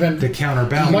character. It would have been to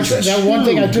counterbalance. That one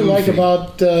thing I do like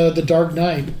about the Dark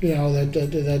Knight, you know, that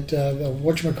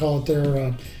whatchamacallit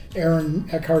there, Aaron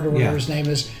Eckhart or whatever his name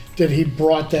is, that he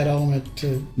brought that element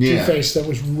to Two-Face that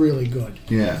was really good.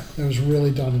 Yeah, it was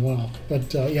really done well.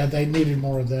 But they needed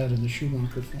more of that in the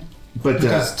Schumacher film. But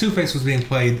because Two-Face was being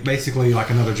played basically like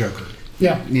another Joker.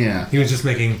 Yeah. He was just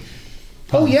making.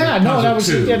 That's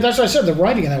what I said. The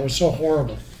writing of that was so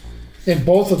horrible in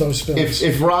both of those films.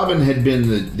 If Robin had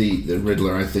been the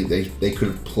Riddler, I think they could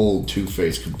have pulled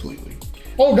Two-Face completely.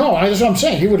 Oh no, that's what I'm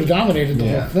saying. He would have dominated the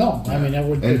whole film. I mean, that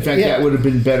would. In fact, that would have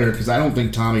been better because I don't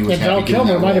think Tommy was. And Val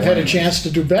Kilmer might have had a chance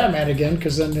to do Batman again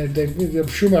because then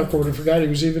Schumacher would have forgot he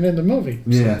was even in the movie.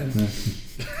 Yeah.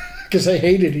 Because they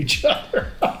hated each other.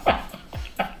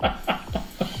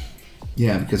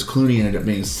 Yeah, because Clooney ended up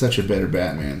being such a better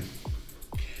Batman.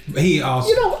 He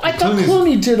also, I thought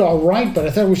Clooney did all right, but I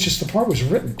thought it was just the part was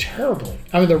written terribly.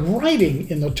 I mean, the writing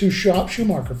in the two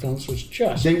Schumacher films was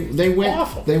just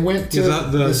awful. They went to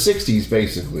the 60s,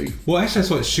 basically. Well, actually,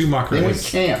 that's what Schumacher They went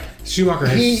camp. Schumacher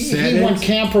has said he went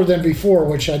camper than before,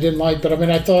 which I didn't like. But I mean,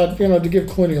 I thought, to give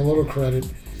Clooney a little credit,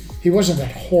 he wasn't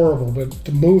that horrible, but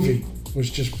the movie was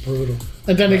just brutal.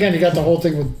 And then again, you got the whole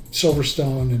thing with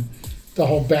Silverstone and the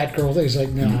whole Batgirl thing. He's like,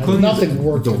 no, nothing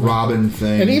worked. The Robin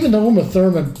thing. And even the Uma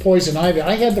Thurman, Poison Ivy.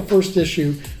 I had the first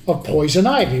issue of Poison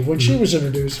Ivy when she was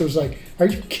introduced. It was like, are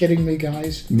you kidding me,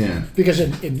 guys? Yeah. Because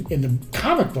in the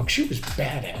comic book, she was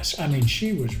badass. I mean,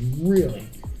 she was really,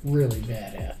 really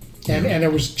badass. And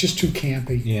it was just too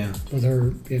campy with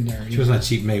her in there. She was not a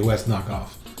cheap Mae West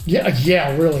knockoff.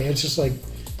 Yeah, really. It's just like,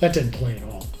 that didn't play at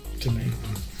all to me.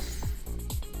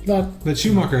 But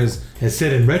Schumacher has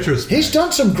said in retrospect, he's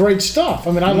done some great stuff.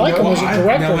 I mean, I like him as a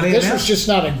director. This was just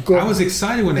not a good. I was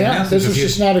excited when they announced this was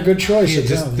just not a good choice. He had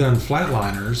just done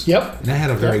Flatliners. Yep, and that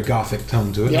had a very gothic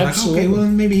tone to it. Yeah, absolutely. Like, okay, well,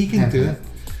 maybe he can do it.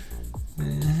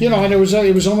 And it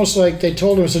was almost like they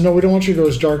told him, "No, we don't want you to go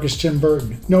as dark as Tim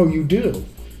Burton." No, you do,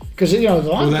 because a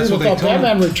lot of people thought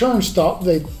Batman Returns thought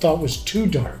was too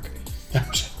dark.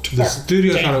 The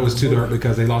studio thought it was too dark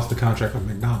because they lost the contract with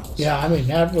McDonald's. Yeah, I mean,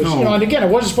 that was, and again, it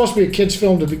wasn't supposed to be a kid's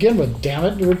film to begin with, damn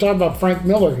it. We're talking about Frank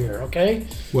Miller here, okay?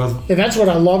 Well, and that's what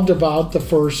I loved about the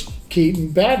first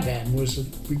Keaton Batman, was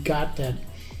that we got that,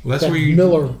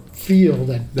 Miller feel.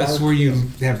 That's where you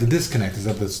have the disconnect, is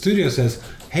that the studio says,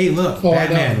 hey, look,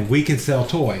 Batman, we can sell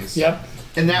toys. Yep.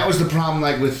 And that was the problem,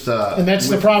 like, with and that's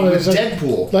the problem with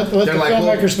Deadpool. Let the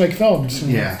filmmakers make films.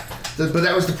 Yeah. But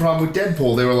that was the problem with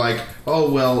Deadpool. They were like,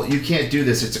 oh, well, you can't do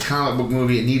this. It's a comic book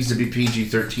movie. It needs to be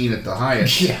PG-13 at the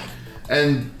highest. Yeah.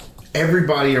 And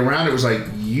everybody around it was like,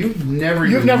 you've never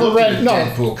read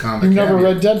Deadpool comic. You've never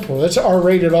read Deadpool. That's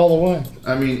R-rated all the way.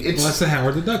 I mean, it's... Well, that's the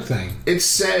Howard the Duck thing. It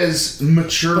says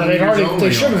mature readers only.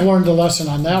 They should have learned the lesson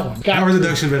on that one. Howard the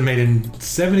Duck should have been made in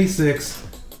 1976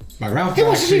 by Ralph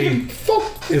Bakshi.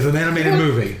 Is an animated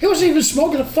movie. He wasn't even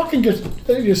smoking a fucking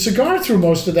cigar through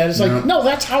most of that. It's like, no,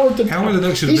 that's Howard the Duck. Howard the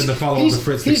Duck should have been the follow-up to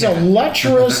Fritz the Cat.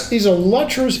 He's a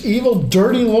lecherous, evil,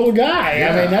 dirty little guy.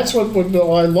 Yeah. I mean, that's what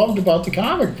I loved about the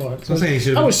comic book.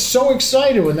 I was so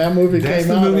excited when that movie came out. That's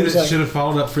the movie that should have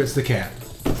followed up Fritz the Cat.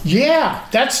 Yeah,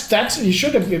 that's you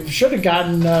should have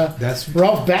gotten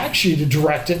Ralph Bakshi to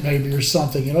direct it maybe or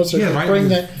something, bring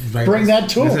that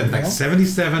to him. Like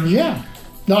 77. Yeah.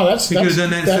 No, that's Lord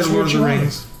of the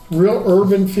Rings. Real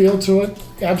urban feel to it.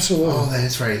 Absolutely. Oh,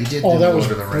 that's right. He did. That was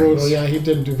brutal. Yeah, he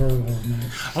didn't do very well.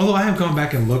 Although I have gone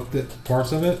back and looked at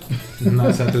parts of it, and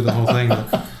not sat through the whole thing,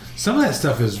 but some of that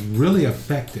stuff is really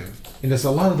effective. And it's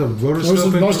a lot of the rotoscoping. It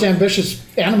was the most ambitious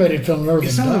animated film ever.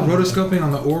 Some of the rotoscoping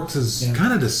on the orcs is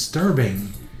kind of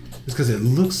disturbing. It's because it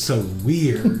looks so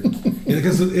weird.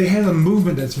 Because it has a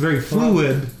movement that's very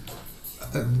fluid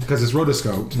because it's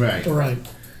rotoscoped. Right.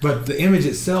 But the image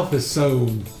itself is so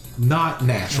not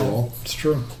natural. It's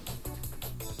true.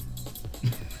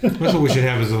 That's what we should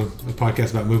have is a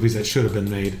podcast about movies that should have been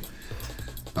made.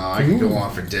 I can go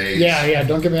on for days. Yeah,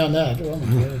 don't get me on that. Oh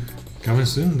my God. Coming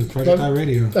soon to Project I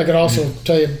Radio. I could also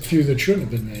tell you a few that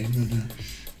shouldn't have been made.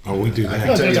 But, we do that. I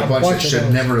can tell you a bunch that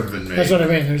should never have been made. That's what I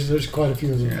mean. There's quite a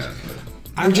few of those.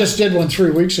 Yeah, we just did one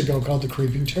 3 weeks ago called The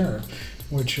Creeping Terror,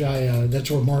 which that's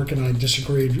where Mark and I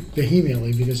disagreed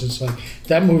vehemently, because it's like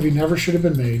that movie never should have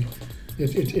been made.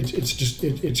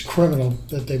 It's criminal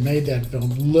that they made that film,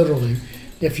 literally,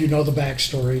 if you know the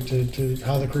backstory to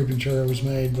how The Creeping Terror was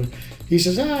made. But he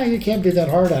says, you can't be that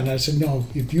hard on it. I said, no,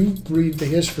 if you read the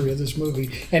history of this movie,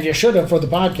 and you should have for the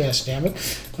podcast, damn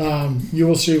it, you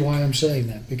will see why I'm saying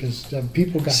that, because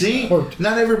people got hurt.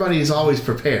 Not everybody is always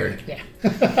prepared.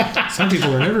 Yeah. Some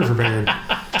people are never prepared.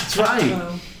 That's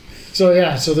right. So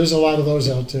there's a lot of those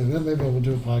out too. Maybe we'll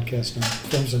do a podcast on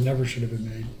films that never should have been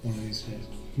made one of these days.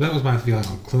 That was my feeling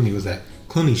on Clooney, was that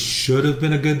Clooney should have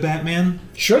been a good Batman.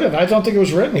 Should have. I don't think it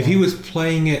was written. If he was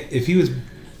playing it, if he was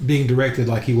being directed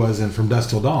like he was in From Dusk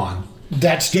Till Dawn, he'd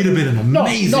have been an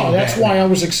amazing. No, that's Batman. why I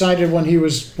was excited when he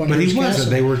was. But he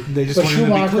wasn't. They just but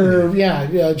wanted him to be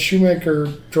Clooney. Schumacher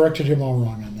directed him all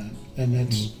wrong on that, and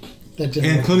that didn't.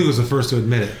 And Clooney was the first to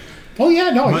admit it. Oh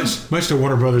yeah, no, much to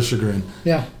Warner Brothers' chagrin.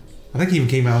 Yeah. I think he even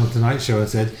came out on the Tonight Show and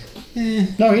said,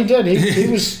 No, he did. He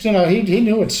was, he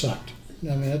knew it sucked.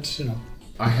 I mean, that's,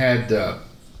 I had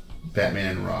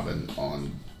Batman and Robin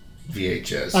on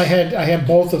VHS. I had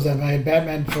both of them. I had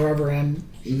Batman Forever and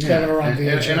Batman on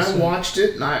VHS. And I watched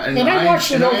it, and I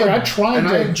watched it over. I tried and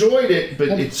to. I enjoyed it, but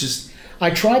it's just. I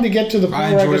tried to get to the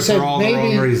point where I could say maybe.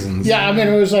 The wrong reasons. Yeah, I mean,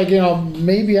 it was like,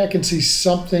 maybe I can see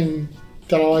something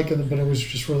that I like in it, but it was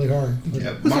just really hard.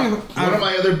 Yeah, one of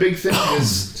my other big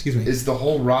things is the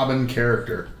whole Robin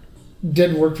character.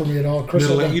 Didn't work for me at all.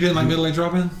 You didn't like middle-aged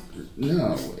Robin?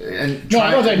 No, and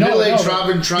middle-aged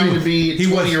Robin trying to be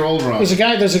 20-year-old Robin. There's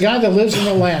a guy that lives in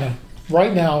Atlanta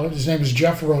right now. His name is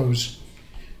Jeff Rose,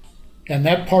 and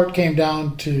that part came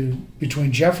down to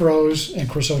between Jeff Rose and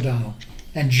Chris O'Donnell,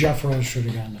 and Jeff Rose should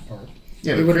have gotten the part.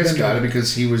 Yeah, but Chris got it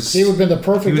because he was. He would have been the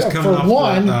perfect. For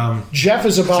one, Jeff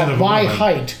is about my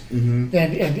height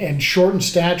and short in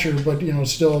stature, but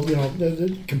still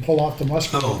can pull off the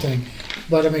muscular thing.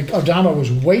 But I mean, O'Donnell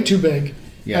was way too big.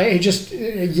 Yeah, he just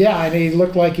and he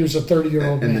looked like he was a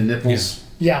 30-year-old man. And the nipples.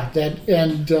 Yeah, that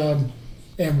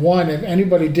and one. If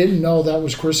anybody didn't know that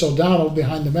was Chris O'Donnell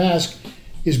behind the mask,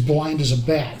 is blind as a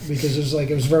bat because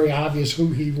it was very obvious who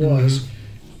he was.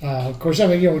 Of course, I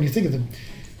mean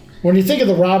when you think of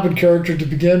the Robin character to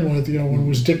begin with, when it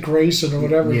was Dick Grayson or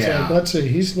whatever, it's like, let's see,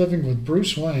 he's living with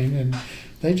Bruce Wayne, and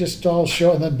they just all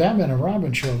show, and then Batman and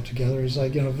Robin show up together. It's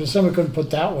like, if someone couldn't put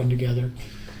that one together,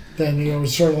 then, it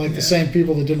was sort of like the same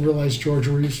people that didn't realize George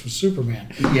Reeves was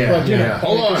Superman. Yeah, but,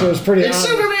 hold on. It was pretty it's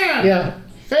Superman! Yeah.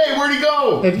 Hey, where'd he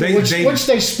go? Which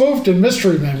they spoofed in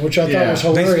Mystery Men, which I thought was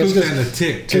hilarious. They spoofed in The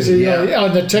Tick, too.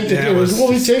 The Tick,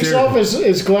 he takes off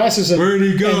his glasses Where'd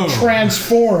he go? And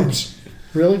transforms.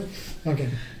 Really? Okay.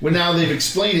 Well, now they've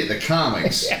explained it in the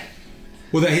comics.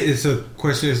 Well, it's a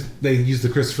question. They use the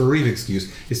Christopher Reeve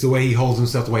excuse. It's the way he holds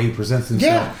himself, the way he presents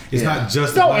himself. Yeah. It's not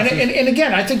just. And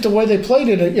again, I think the way they played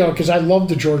it, because I love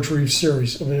the George Reeves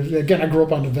series. I mean, again, I grew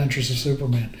up on Adventures of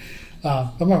Superman.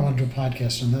 I might want to do a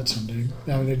podcast on that someday.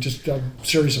 They just a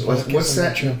series of podcasts. What's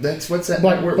that? What's that?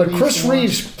 But Chris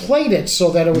Reeves played it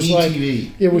so that it was like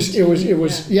TV. It was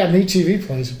Need TV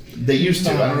plays it. They used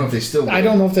to. I don't know if they still do. I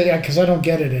don't know if they, because I don't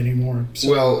get it anymore.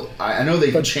 So. Well, I know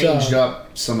they've changed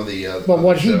up some of the. But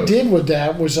what he did with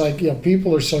that was like,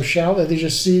 people are so shallow, they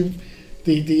just see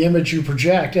the image you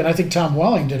project. And I think Tom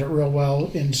Welling did it real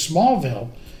well in Smallville.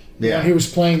 Yeah. He was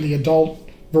playing the adult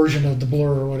version of the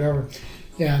Blur or whatever.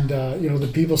 And,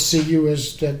 the people see you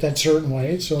as that certain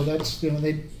way. So that's,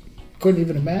 they couldn't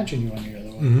even imagine you any other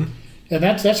way. Mm-hmm. And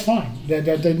that's fine.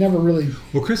 They never really.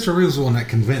 Well, Christopher Reeves was the one that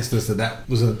convinced us that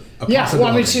was a possibility. Yeah, well,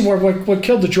 I mean, see, what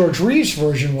killed the George Reeves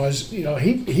version was, he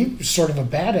was sort of a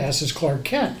badass as Clark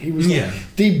Kent. He was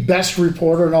the best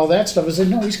reporter and all that stuff. I said,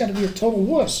 no, he's got to be a total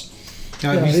wuss.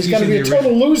 He's got to be a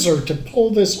total loser to pull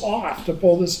this off, to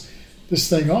pull this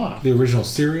thing off. The original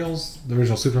serials, the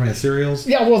original Superman serials.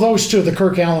 Yeah, well, those two, the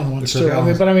Kirk Allen ones too. I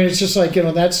mean, it's just like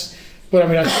that's. But I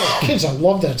mean, kids, I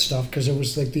love that stuff because it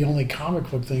was like the only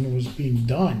comic book thing that was being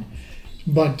done.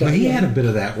 But he had a bit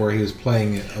of that where he was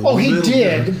playing it. He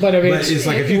did, but I mean,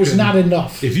 it was not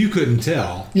enough. If you couldn't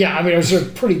tell, yeah, I mean, it was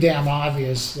pretty damn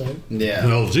obvious. Yeah.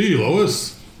 Well, gee,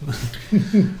 Lois.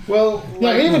 Well,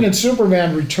 even in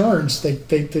Superman Returns,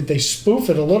 they spoof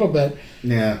it a little bit.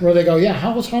 Yeah. Where they go,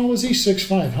 how tall is he?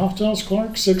 6'5". How tall is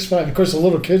Clark? 6'5". Of course, the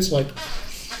little kid's like.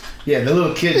 Yeah, the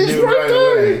little kid knew right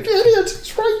away. Idiot!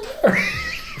 It's right there.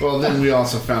 Well, then we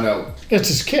also found out it's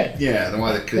his kid. Yeah,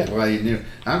 why he knew.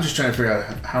 I'm just trying to figure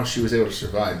out how she was able to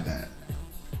survive that.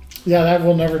 Yeah, that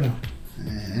we'll never know.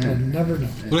 We'll never know.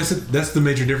 Well, I said that's the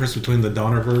major difference between the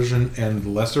Donner version and the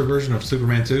lesser version of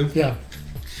Superman 2. Yeah.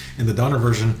 In the Donner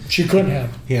version, she couldn't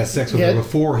have. He has sex with her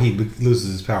before he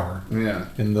loses his power. Yeah.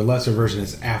 In the lesser version,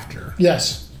 it's after.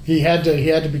 Yes, he had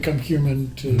to become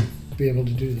human to be able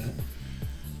to do that.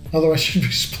 Otherwise, she'd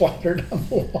be splattered on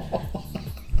the wall.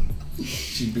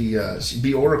 She'd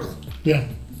be Oracle. Yeah,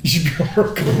 she'd be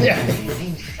Oracle.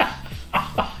 Yeah.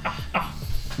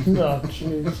 Oh,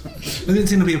 jeez. There didn't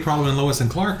seem to be a problem in Lois and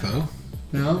Clark, though.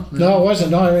 No, No, it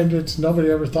wasn't. No, I mean, nobody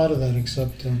ever thought of that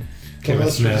except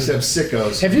Kevin Smith. except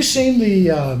sickos. Have you seen the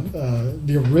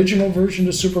original version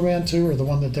of Superman 2, or the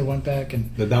one that they went back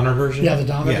and... The Donner version? Yeah, the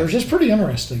Donner version. It's pretty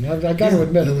interesting. I got to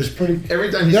admit, it was pretty...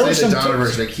 Every time you There say the was Donner some-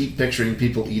 version, I keep picturing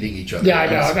people eating each other. Yeah, I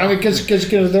know. I mean, because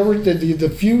there were the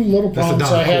few little That's the problems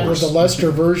Donner I had with the course.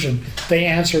 Lester version, they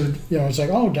answered, it's like,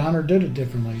 oh, Donner did it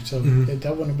differently, so that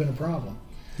wouldn't have been a problem.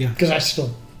 Yeah. Because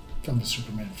I'm a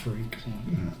Superman freak. So.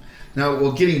 Now,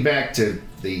 well, getting back to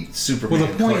the Superman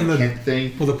Well, the point Clark in the- Kent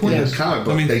thing. well, the point in is- the comic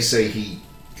book, I mean- they say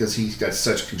because he's got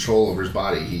such control over his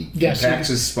body, he packs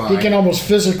his spine. He can almost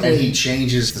physically... and he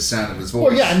changes the sound of his voice.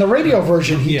 Well, yeah, in the radio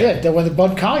version, he Yeah. did. When the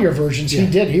Bud Collyer versions, he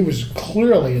did. He was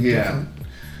clearly a different...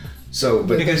 So,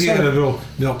 but Because he had a little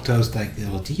milk toast like,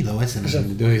 well, gee, Lois, and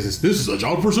this is a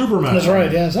job for Superman. That's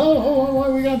right, yes. Oh, why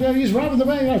we got that? He's robbing the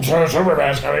bank.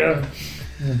 Superman's coming in.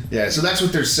 yeah, so that's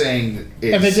what they're saying.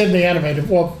 Is, And they did the animated.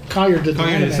 Well, Collier did the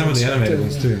Collier animated did some of the stuff, animated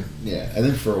ones, too. Yeah, and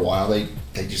then for a while they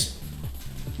just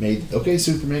made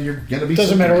Superman, you're gonna be.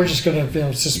 Doesn't matter. Superman. We're just going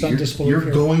to suspend disbelief. You're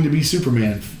here. going to be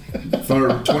Superman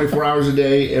for 24 hours a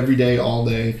day, every day, all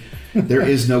day. There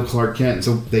is no Clark Kent,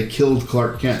 so they killed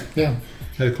Clark Kent. Yeah,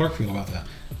 How did Clark feel about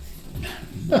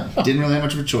that? Didn't really have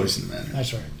much of a choice in the matter.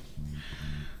 that's right.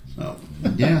 So,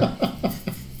 yeah.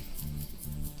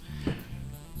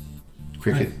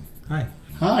 Cricket. Hi.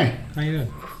 Hi. How you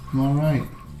doing? I'm all right.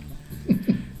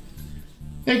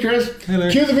 Hey, Chris. Hey,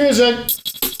 Larry. Cue the music.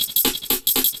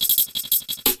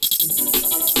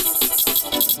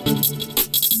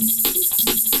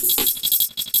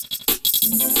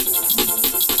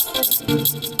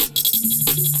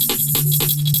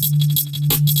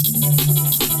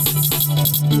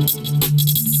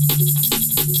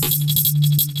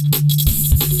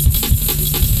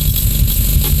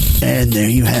 And there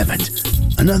you have it.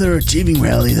 Another Achieving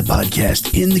Reality, the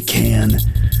podcast in the can,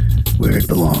 where it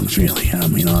belongs, really. I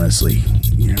mean, honestly,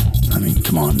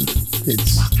 come on.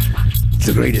 It's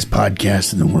the greatest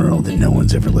podcast in the world that no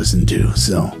one's ever listened to.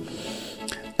 So,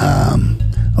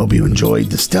 hope you enjoyed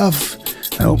the stuff.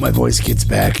 I hope my voice gets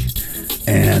back.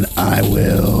 And I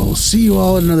will see you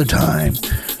all another time.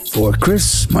 For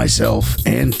Chris, myself,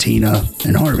 and Tina,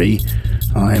 and Harvey,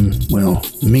 I'm,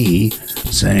 me,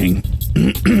 saying...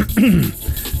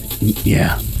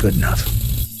 yeah, good enough.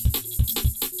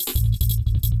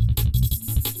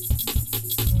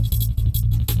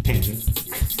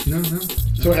 Tangent. No.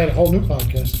 So I had a whole new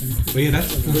podcast. But yeah,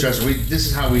 that's... Trust me, this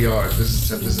is how we are. This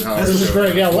is how. This is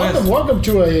great. Yeah, welcome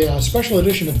to a special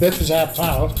edition of Biff Zap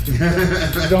Pow. You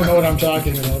don't know what I'm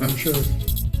talking about, I'm sure.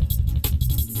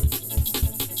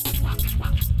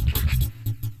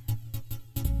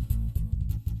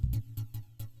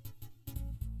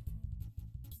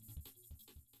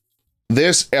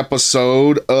 This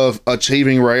episode of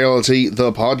Achieving Reality,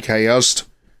 the podcast,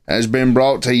 has been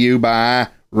brought to you by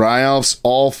Ralph's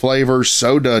All Flavor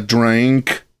Soda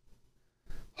Drink.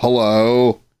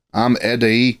 Hello, I'm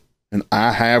Eddie, and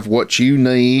I have what you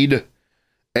need.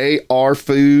 AR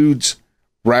Foods,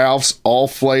 Ralph's All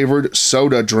Flavored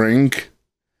Soda Drink.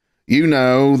 You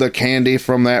know, the candy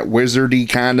from that wizardy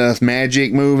kind of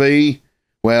magic movie?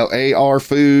 Well, AR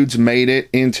Foods made it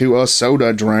into a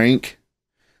soda drink.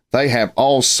 They have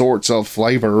all sorts of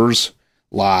flavors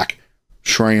like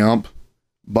shrimp,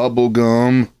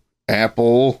 bubblegum,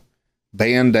 apple,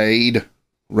 Band-Aid,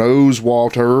 rose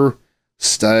water,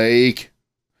 steak,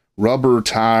 rubber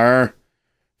tire,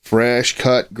 fresh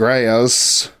cut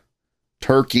grass,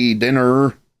 turkey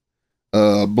dinner,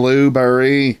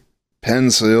 blueberry,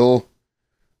 pencil,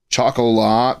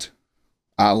 chocolate.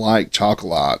 I like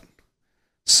chocolate.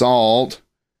 Salt,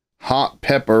 hot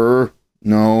pepper.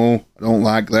 No, I don't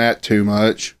like that too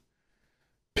much.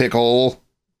 Pickle,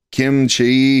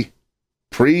 kimchi,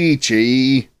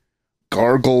 preachy,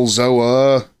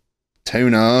 garglezoa,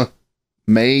 tuna,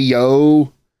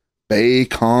 mayo,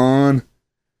 bacon,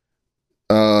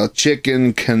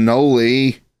 chicken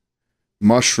cannoli,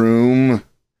 mushroom,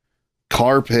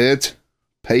 carpet,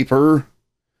 paper,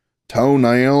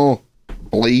 toenail,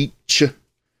 bleach,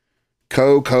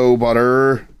 cocoa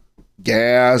butter,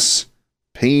 gas,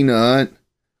 peanut,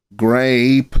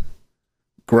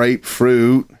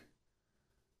 grapefruit,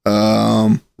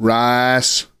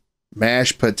 rice,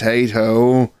 mashed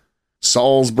potato,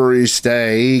 Salisbury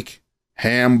steak,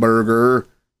 hamburger,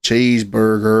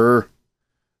 cheeseburger,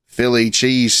 Philly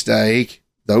cheesesteak.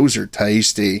 Those are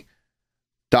tasty.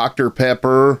 Dr.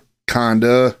 Pepper,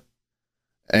 kinda,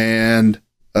 and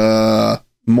more.